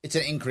 it's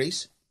an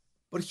increase,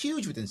 but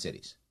huge within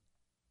cities.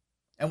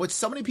 And what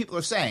so many people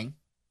are saying,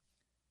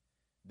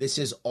 this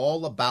is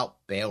all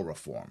about bail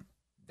reform.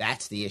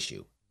 That's the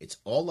issue. It's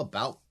all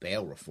about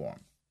bail reform.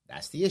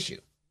 That's the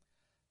issue.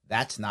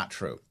 That's not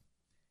true.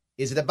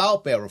 Is it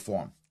about bail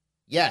reform?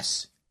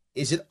 Yes.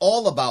 Is it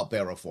all about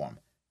bail reform?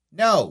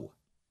 No.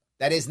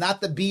 That is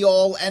not the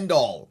be-all,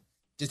 end-all.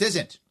 Just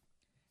isn't.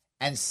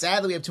 And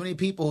sadly, we have too many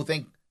people who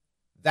think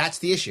that's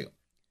the issue.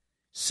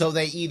 So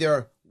they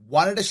either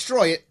want to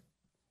destroy it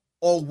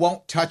or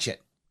won't touch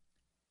it.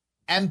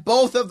 And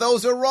both of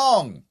those are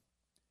wrong.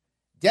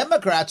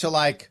 Democrats are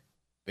like,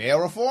 bail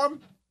reform?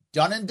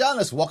 Done and done.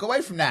 Let's walk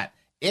away from that.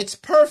 It's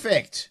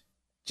perfect.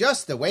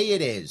 Just the way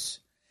it is.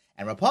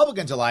 And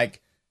Republicans are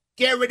like,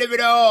 get rid of it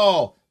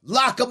all.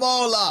 Lock them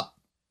all up.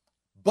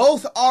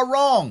 Both are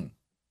wrong.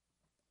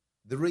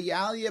 The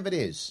reality of it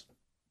is,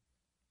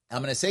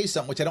 I'm going to say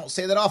something which I don't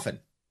say that often.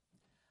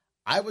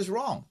 I was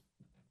wrong.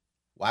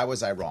 Why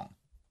was I wrong?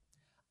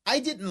 I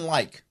didn't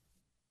like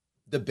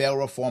the bail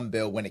reform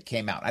bill when it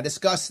came out. I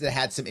discussed that it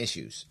had some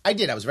issues. I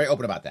did. I was very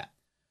open about that.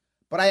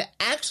 But I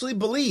actually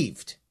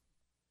believed,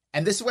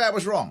 and this is where I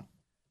was wrong,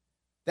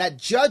 that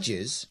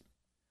judges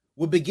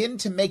would begin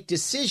to make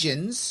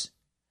decisions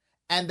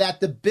and that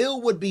the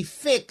bill would be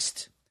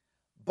fixed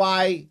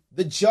by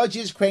the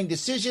judges creating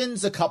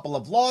decisions, a couple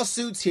of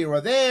lawsuits here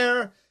or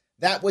there,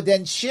 that would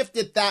then shift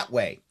it that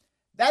way.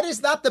 That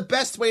is not the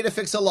best way to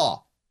fix a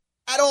law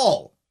at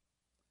all.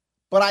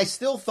 But I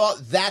still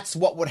thought that's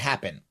what would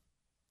happen.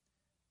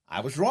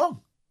 I was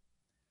wrong.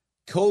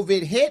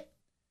 COVID hit.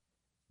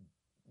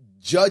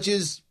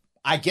 Judges,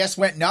 I guess,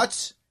 went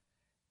nuts,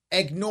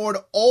 ignored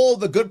all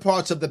the good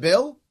parts of the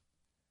bill,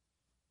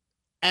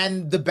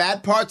 and the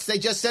bad parts, they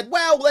just said,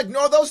 well, we'll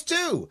ignore those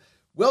too.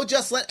 We'll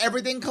just let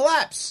everything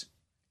collapse.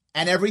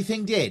 And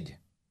everything did.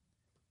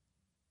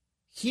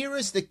 Here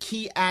is the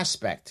key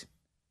aspect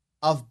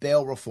of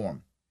bail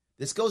reform.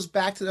 This goes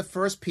back to the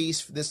first piece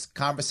for this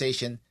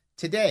conversation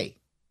today.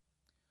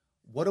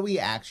 What are we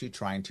actually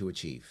trying to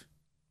achieve?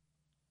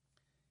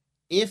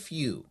 If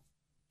you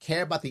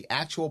care about the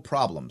actual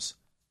problems,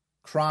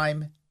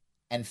 crime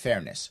and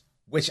fairness,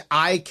 which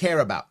I care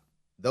about,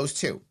 those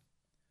two,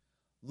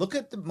 look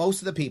at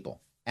most of the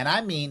people, and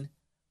I mean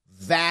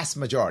vast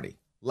majority,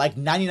 like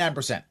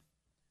 99%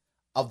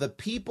 of the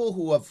people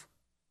who have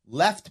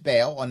left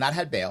bail or not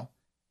had bail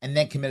and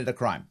then committed a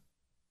crime.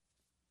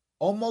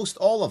 Almost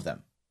all of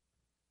them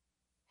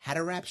had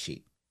a rap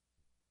sheet.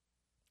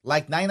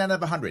 Like 9 out of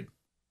 100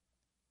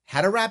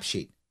 had a rap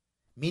sheet,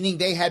 meaning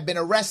they had been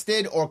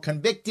arrested or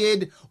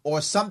convicted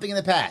or something in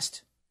the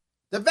past.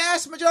 The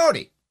vast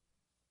majority.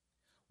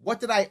 What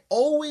did I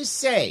always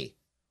say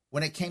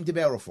when it came to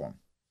bail reform?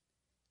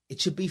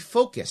 It should be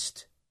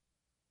focused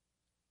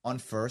on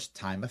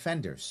first-time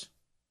offenders.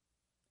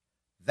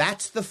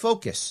 That's the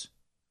focus.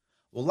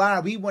 Well,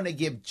 Lara, we want to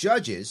give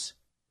judges,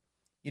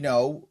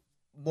 more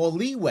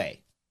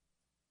leeway.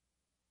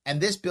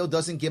 And this bill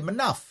doesn't give them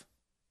enough.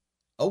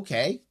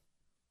 Okay,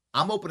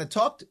 I'm open to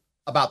talk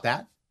about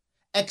that,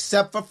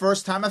 except for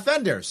first-time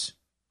offenders.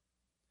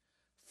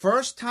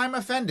 First-time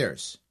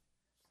offenders.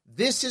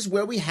 This is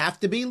where we have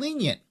to be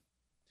lenient.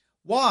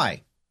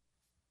 Why?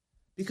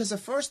 Because a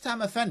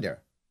first-time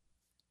offender,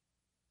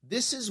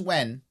 this is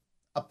when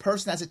a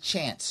person has a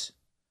chance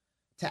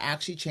to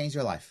actually change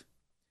their life.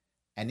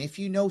 And if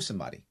you know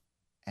somebody,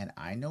 and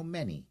I know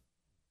many,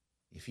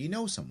 if you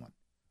know someone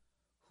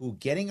who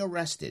getting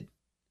arrested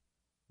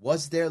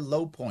was their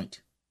low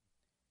point,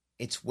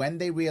 it's when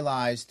they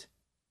realized,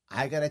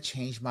 I got to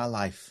change my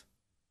life.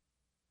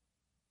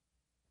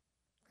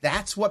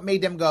 That's what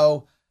made them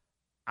go,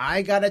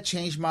 I got to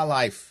change my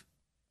life.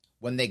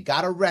 When they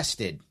got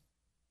arrested,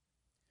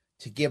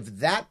 to give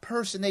that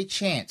person a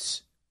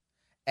chance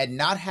and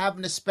not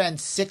having to spend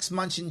 6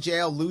 months in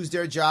jail, lose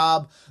their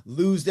job,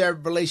 lose their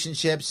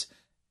relationships,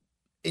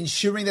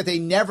 ensuring that they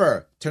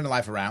never turn their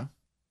life around.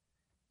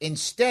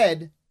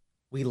 Instead,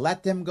 we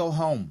let them go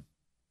home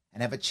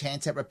and have a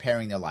chance at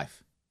repairing their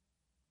life.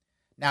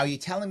 Now, you're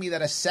telling me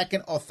that a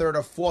second or third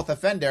or fourth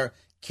offender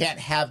can't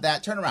have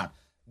that turnaround?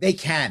 They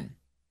can.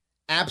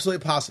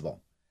 Absolutely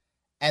possible.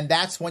 And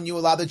that's when you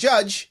allow the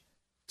judge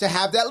to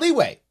have that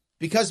leeway.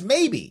 Because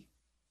maybe,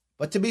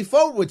 but to be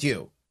forward with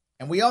you,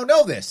 and we all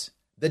know this,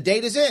 the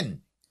date is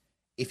in.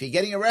 If you're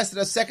getting arrested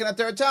a second or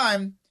third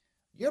time,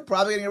 you're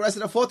probably getting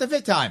arrested a fourth or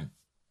fifth time.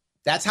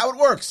 That's how it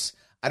works.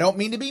 I don't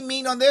mean to be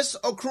mean on this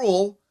or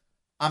cruel.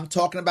 I'm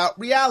talking about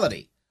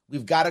reality.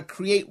 We've got to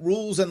create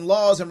rules and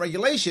laws and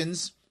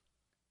regulations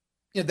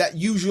that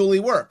usually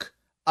work.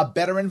 A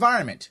better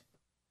environment.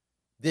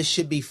 This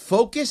should be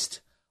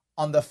focused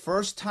on the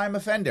first-time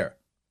offender.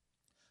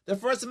 The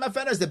first-time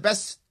offender is the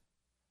best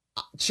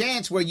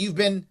chance where you've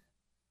been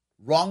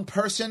wrong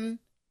person,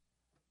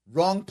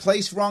 wrong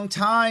place, wrong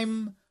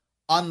time,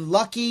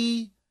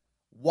 unlucky,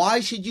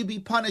 Why should you be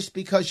punished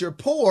because you're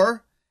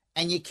poor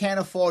and you can't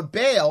afford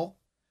bail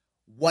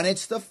when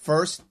it's the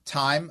first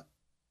time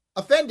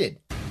offended?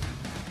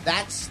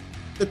 That's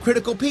the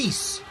critical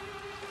piece.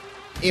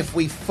 If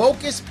we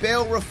focus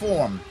bail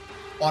reform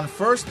on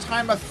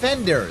first-time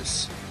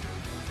offenders,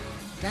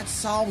 that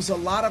solves a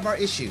lot of our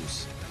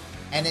issues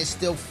and is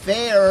still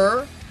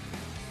fair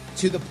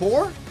to the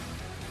poor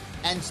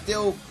and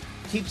still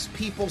keeps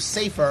people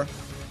safer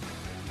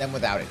than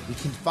without it. We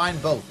can find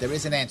both. There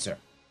is an answer.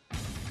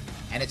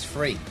 And it's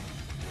free.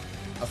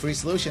 A free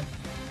solution.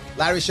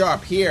 Larry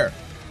Sharpe here,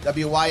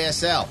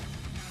 WYSL,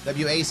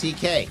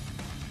 WACK.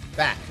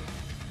 Back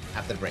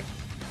after the break.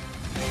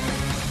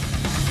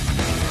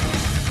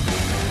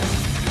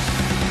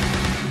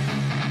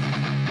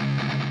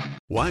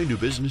 Why do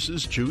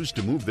businesses choose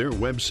to move their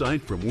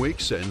website from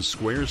Wix and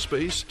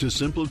Squarespace to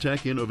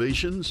SimpleTech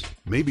Innovations?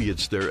 Maybe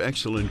it's their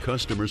excellent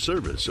customer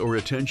service or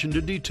attention to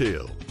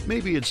detail.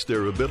 Maybe it's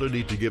their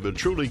ability to give a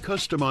truly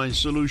customized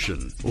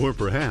solution. Or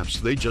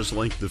perhaps they just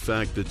like the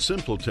fact that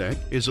SimpleTech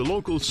is a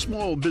local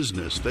small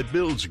business that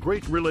builds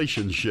great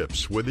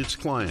relationships with its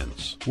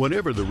clients.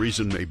 Whatever the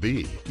reason may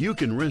be, you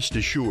can rest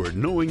assured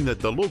knowing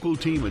that the local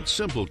team at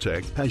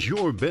SimpleTech has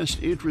your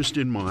best interest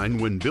in mind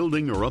when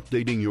building or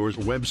updating your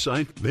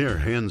website.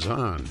 They're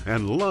hands-on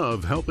and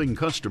love helping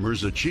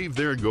customers achieve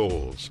their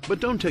goals. But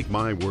don't take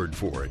my word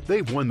for it.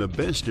 They've won the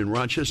best in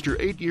Rochester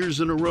 8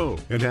 years in a row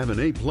and have an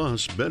A+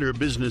 Better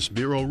Business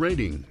Bureau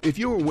rating. If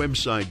your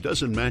website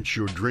doesn't match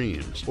your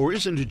dreams or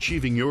isn't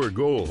achieving your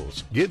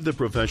goals, give the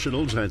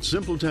professionals at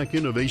SimpleTech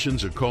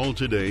Innovations a call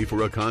today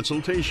for a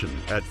consultation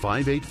at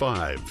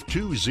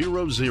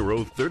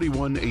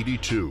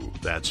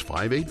 585-200-3182. That's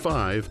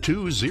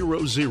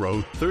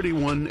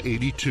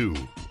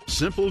 585-200-3182.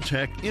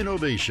 SimpleTech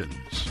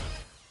Innovations.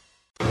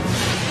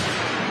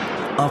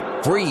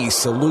 A free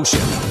solution.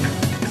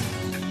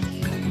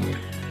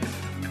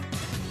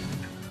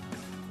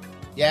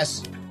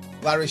 Yes,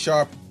 Larry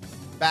Sharpe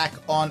back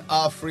on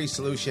A Free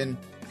Solution.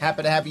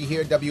 Happy to have you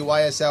here,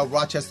 WYSL,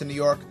 Rochester, New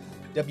York,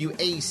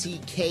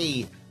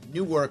 WACK,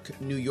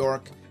 Newark, New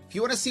York. If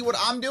you want to see what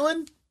I'm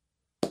doing,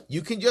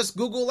 you can just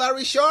Google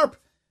Larry Sharpe.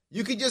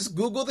 You can just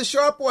Google the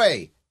Sharpe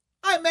way.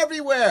 I'm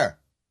everywhere.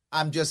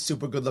 I'm just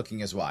super good looking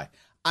is why.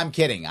 I'm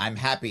kidding. I'm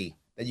happy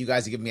that you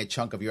guys are giving me a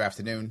chunk of your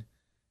afternoon.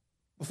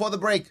 Before the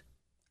break,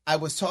 I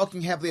was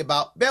talking heavily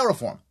about bail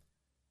reform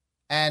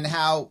and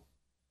how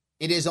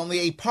it is only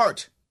a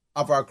part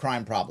of our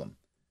crime problem.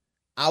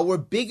 Our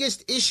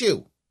biggest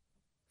issue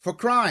for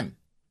crime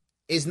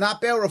is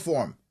not bail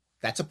reform.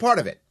 That's a part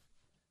of it.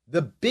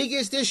 The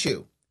biggest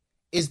issue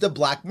is the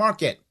black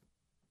market.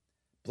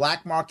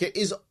 Black market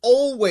is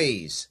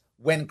always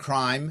when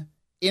crime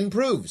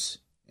increases,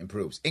 and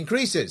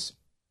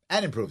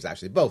improves,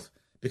 actually. Both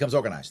becomes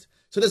organized.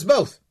 So there's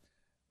both.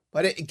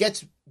 But it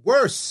gets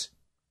worse,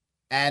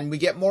 and we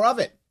get more of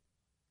it.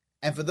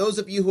 And for those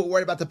of you who are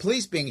worried about the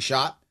police being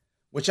shot,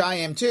 which I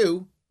am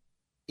too,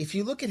 if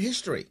you look at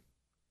history,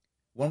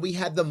 when we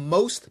had the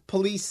most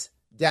police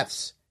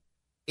deaths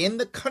in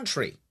the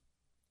country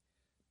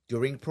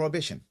during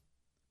Prohibition,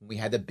 we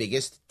had the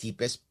biggest,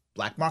 deepest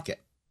black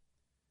market.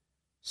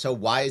 So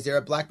why is there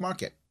a black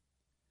market?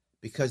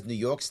 Because New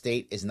York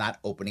State is not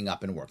opening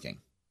up and working.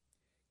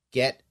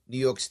 Get New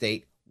York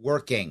State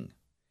working.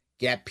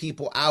 Get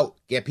people out.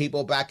 Get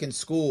people back in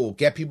school.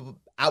 Get people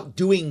out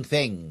doing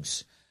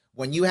things.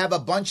 When you have a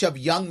bunch of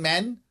young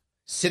men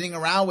sitting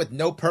around with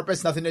no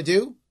purpose, nothing to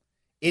do,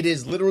 it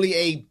is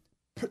literally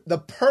the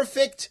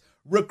perfect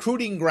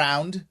recruiting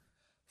ground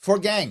for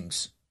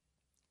gangs.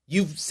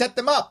 You've set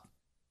them up.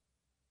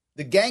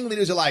 The gang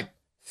leaders are like,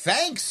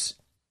 thanks.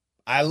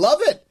 I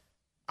love it.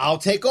 I'll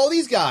take all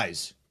these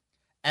guys.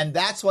 And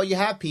that's why you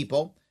have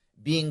people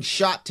being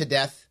shot to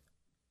death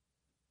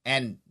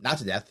and not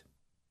to death,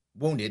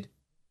 wounded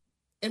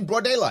in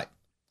broad daylight.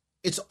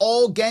 It's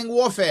all gang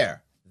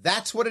warfare.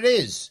 That's what it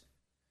is.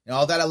 You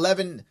know, that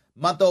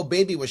 11-month-old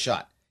baby was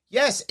shot.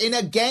 Yes, in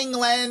a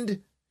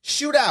gangland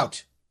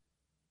shootout.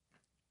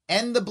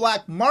 End the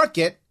black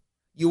market,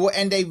 you will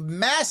end a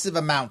massive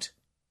amount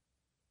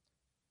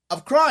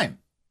of crime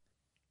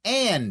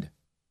and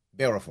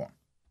bail reform.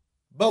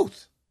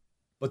 Both.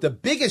 But the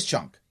biggest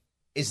chunk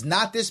is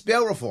not this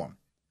bail reform.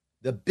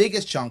 The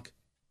biggest chunk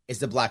is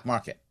the black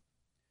market.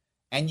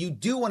 And you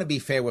do want to be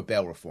fair with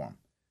bail reform.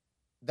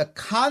 The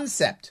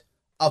concept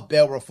of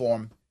bail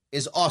reform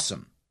is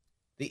awesome.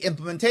 The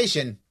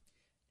implementation,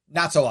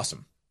 not so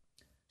awesome.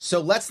 So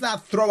let's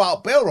not throw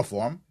out bail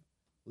reform.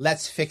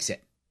 Let's fix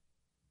it.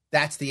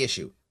 That's the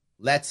issue.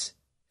 Let's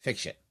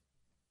fix it.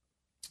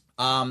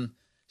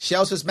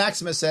 Shelsus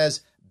Maximus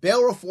says,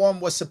 bail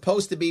reform was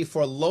supposed to be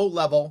for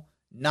low-level,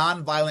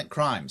 non-violent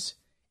crimes.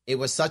 It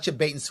was such a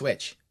bait and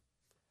switch.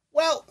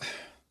 Well,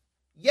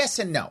 yes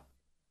and no.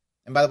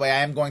 And by the way,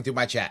 I am going through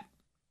my chat.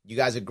 You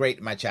guys are great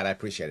in my chat. I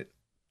appreciate it.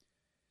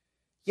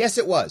 Yes,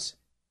 it was.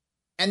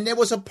 And there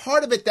was a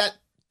part of it that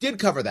did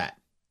cover that.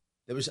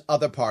 There was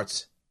other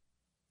parts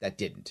that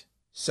didn't.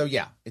 So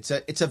yeah, it's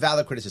a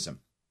valid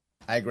criticism.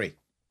 I agree.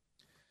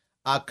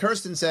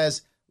 Kirsten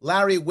says,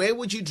 Larry, where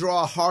would you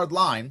draw a hard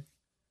line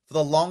for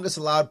the longest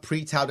allowed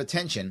pre-trial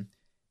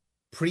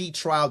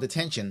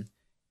detention,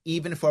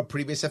 even for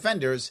previous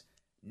offenders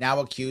now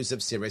accused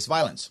of serious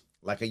violence,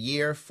 like a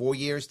year, 4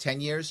 years,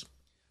 10 years.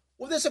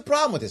 Well, there's a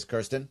problem with this,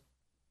 Kirsten,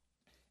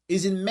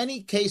 is in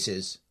many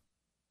cases,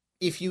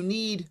 if you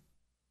need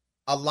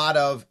a lot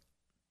of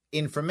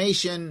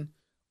information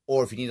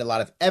or if you need a lot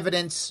of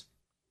evidence,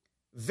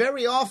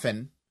 very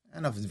often, I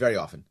don't know if it's very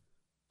often,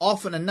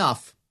 often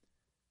enough,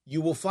 you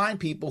will find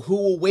people who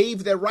will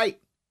waive their right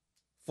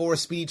for a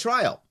speedy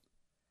trial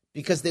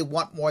because they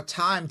want more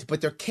time to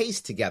put their case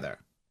together.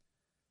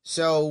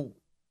 So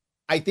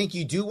I think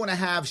you do want to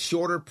have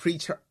shorter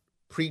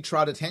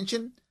pre-trial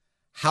detention.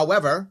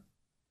 However,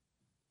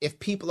 if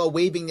people are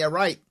waiving their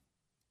right,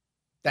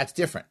 that's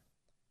different.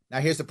 Now,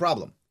 here's the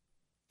problem.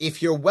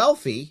 If you're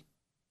wealthy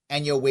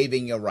and you're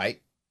waiving your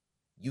right,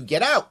 you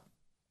get out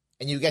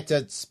and you get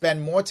to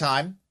spend more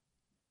time,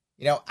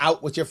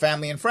 out with your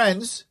family and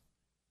friends,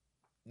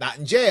 not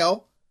in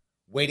jail,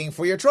 waiting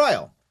for your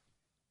trial.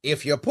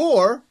 If you're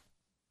poor,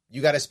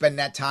 you got to spend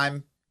that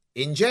time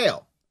in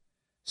jail.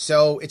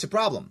 So it's a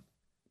problem.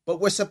 But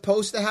we're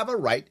supposed to have a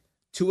right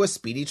to a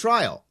speedy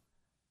trial.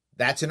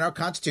 That's in our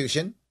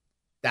Constitution.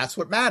 That's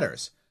what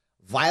matters.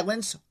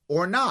 Violence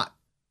or not,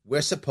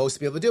 we're supposed to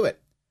be able to do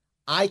it.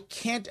 I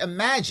can't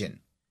imagine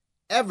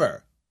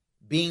ever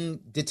being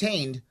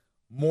detained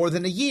more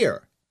than a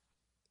year.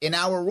 In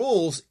our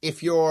rules,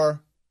 if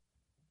you're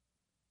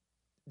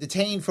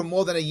detained for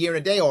more than a year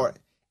and a day or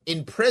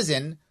in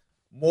prison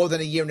more than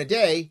a year and a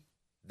day,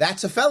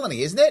 that's a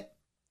felony, isn't it?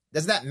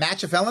 Doesn't that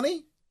match a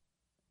felony?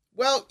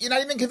 Well, you're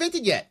not even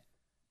convicted yet.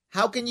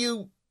 How can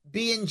you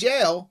be in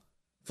jail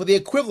for the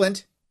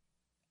equivalent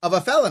of a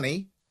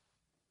felony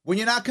when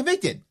you're not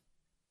convicted?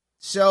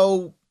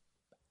 So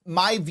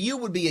my view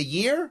would be a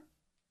year,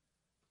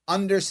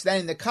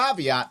 understanding the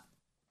caveat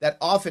that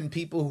often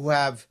people who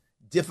have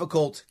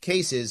difficult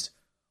cases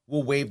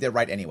will waive their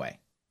right anyway.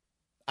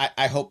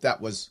 I hope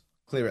that was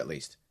clear at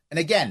least. And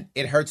again,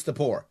 it hurts the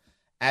poor,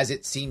 as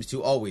it seems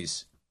to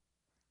always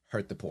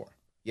hurt the poor.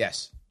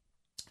 Yes.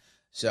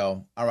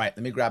 So, all right,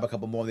 let me grab a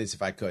couple more of these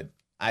if I could.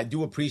 I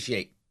do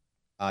appreciate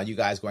you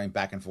guys going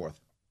back and forth.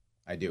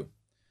 I do.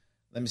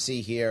 Let me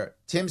see here.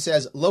 Tim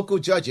says, local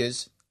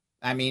judges,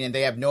 and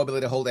they have no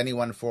ability to hold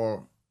anyone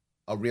for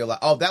a real life.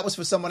 Oh, that was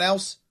for someone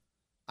else?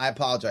 I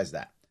apologize for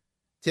that.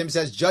 Tim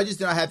says, judges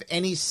do not have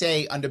any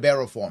say under bail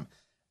reform.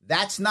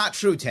 That's not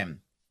true,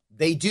 Tim.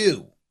 They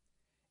do.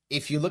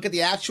 If you look at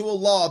the actual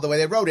law, the way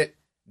they wrote it,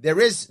 there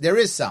is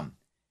some.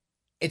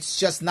 It's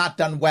just not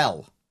done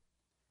well.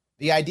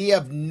 The idea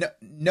of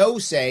no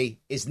say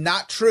is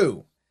not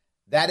true.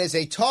 That is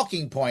a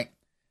talking point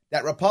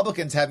that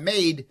Republicans have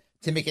made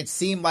to make it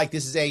seem like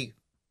this is a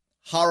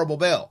horrible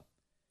bill.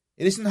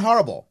 It isn't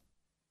horrible.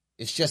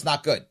 It's just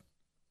not good.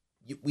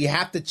 We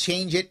have to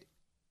change it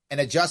and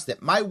adjust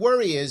it. My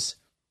worry is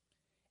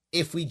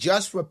if we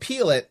just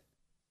repeal it,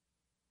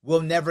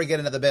 we'll never get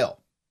another bill.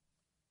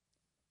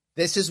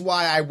 This is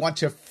why I want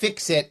to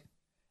fix it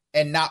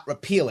and not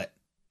repeal it.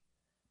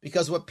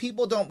 Because what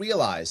people don't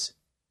realize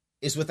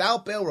is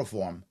without bail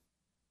reform,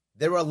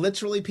 there are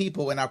literally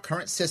people in our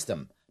current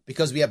system,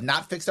 because we have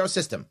not fixed our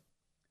system,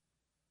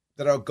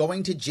 that are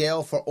going to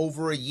jail for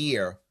over a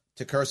year,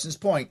 to Kirsten's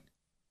point,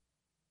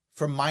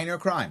 for minor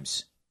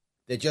crimes.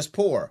 They're just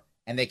poor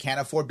and they can't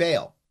afford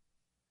bail.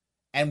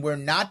 And we're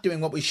not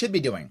doing what we should be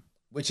doing,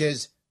 which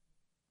is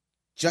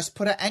just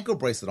put an ankle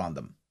bracelet on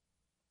them.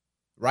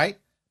 Right?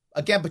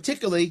 Again,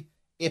 particularly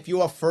if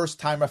you're a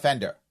first-time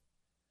offender.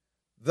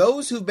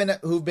 Those who've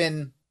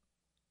been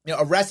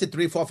arrested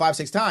 3, 4, 5,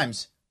 6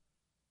 times,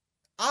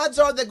 odds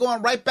are they're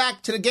going right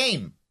back to the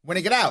game when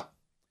they get out.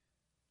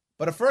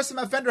 But a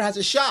first-time offender has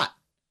a shot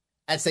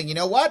at saying, you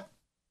know what?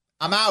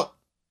 I'm out.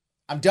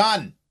 I'm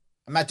done.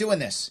 I'm not doing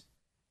this.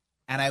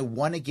 And I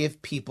want to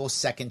give people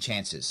second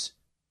chances.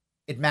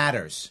 It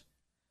matters.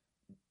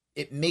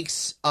 It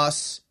makes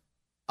us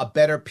a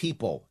better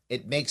people.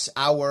 It makes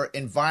our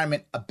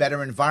environment a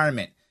better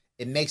environment.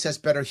 It makes us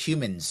better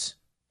humans.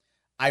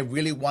 I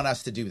really want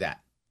us to do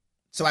that.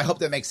 So I hope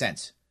that makes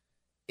sense.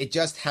 It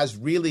just has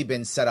really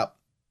been set up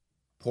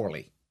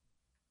poorly.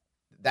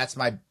 That's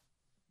my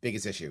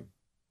biggest issue.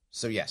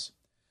 So yes.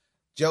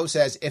 Joe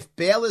says, if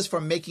bail is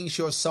for making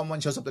sure someone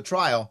shows up to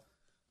trial,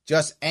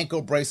 just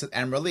ankle bracelet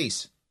and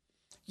release.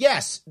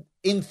 Yes,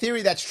 in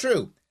theory, that's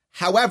true.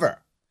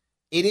 However,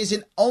 it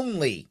isn't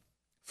only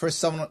for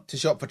someone to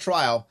show up for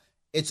trial.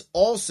 It's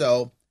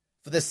also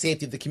for the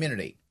safety of the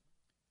community.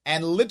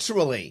 And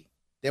literally,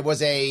 there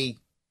was a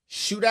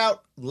shootout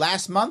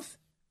last month,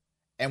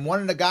 and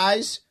one of the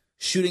guys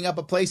shooting up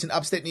a place in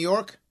upstate New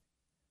York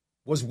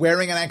was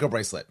wearing an ankle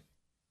bracelet.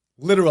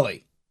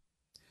 Literally.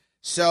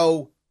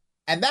 So,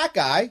 and that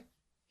guy,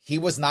 he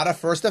was not a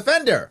first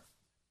offender.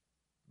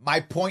 My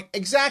point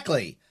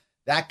exactly.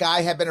 That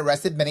guy had been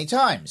arrested many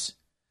times.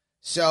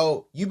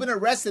 So, you've been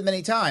arrested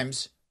many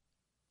times.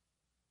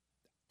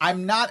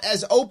 I'm not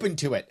as open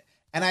to it.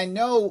 And I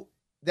know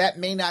that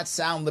may not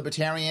sound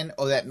libertarian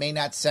or that may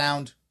not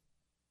sound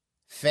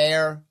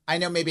fair. I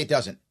know maybe it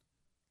doesn't.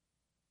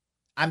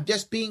 I'm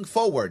just being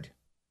forward.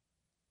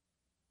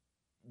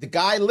 the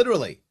guy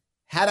literally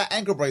had an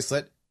ankle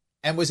bracelet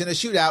and was in a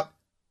shootout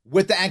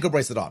with the ankle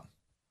bracelet on.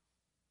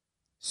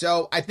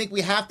 So I think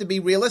we have to be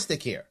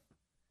realistic here.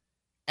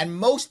 And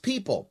most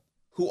people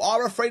who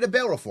are afraid of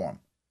bail reform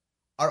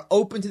are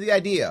open to the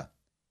idea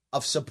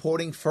of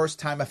supporting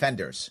first-time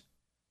offenders.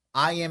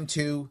 I am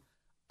too.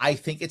 I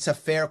think it's a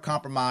fair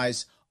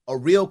compromise, a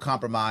real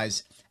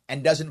compromise,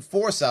 and doesn't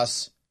force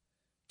us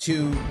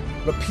to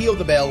repeal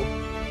the bill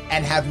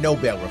and have no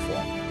bail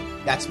reform.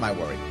 That's my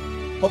worry.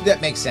 Hope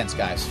that makes sense,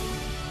 guys.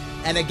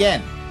 And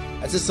again,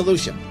 that's a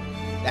solution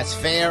that's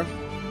fair,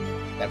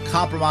 that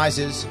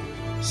compromises,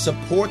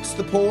 supports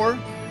the poor,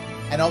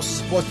 and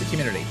also supports the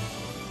community.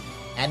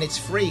 And it's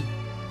free.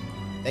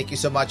 Thank you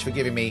so much for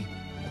giving me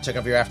a chunk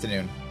of your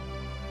afternoon.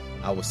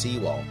 I will see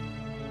you all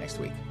next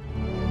week.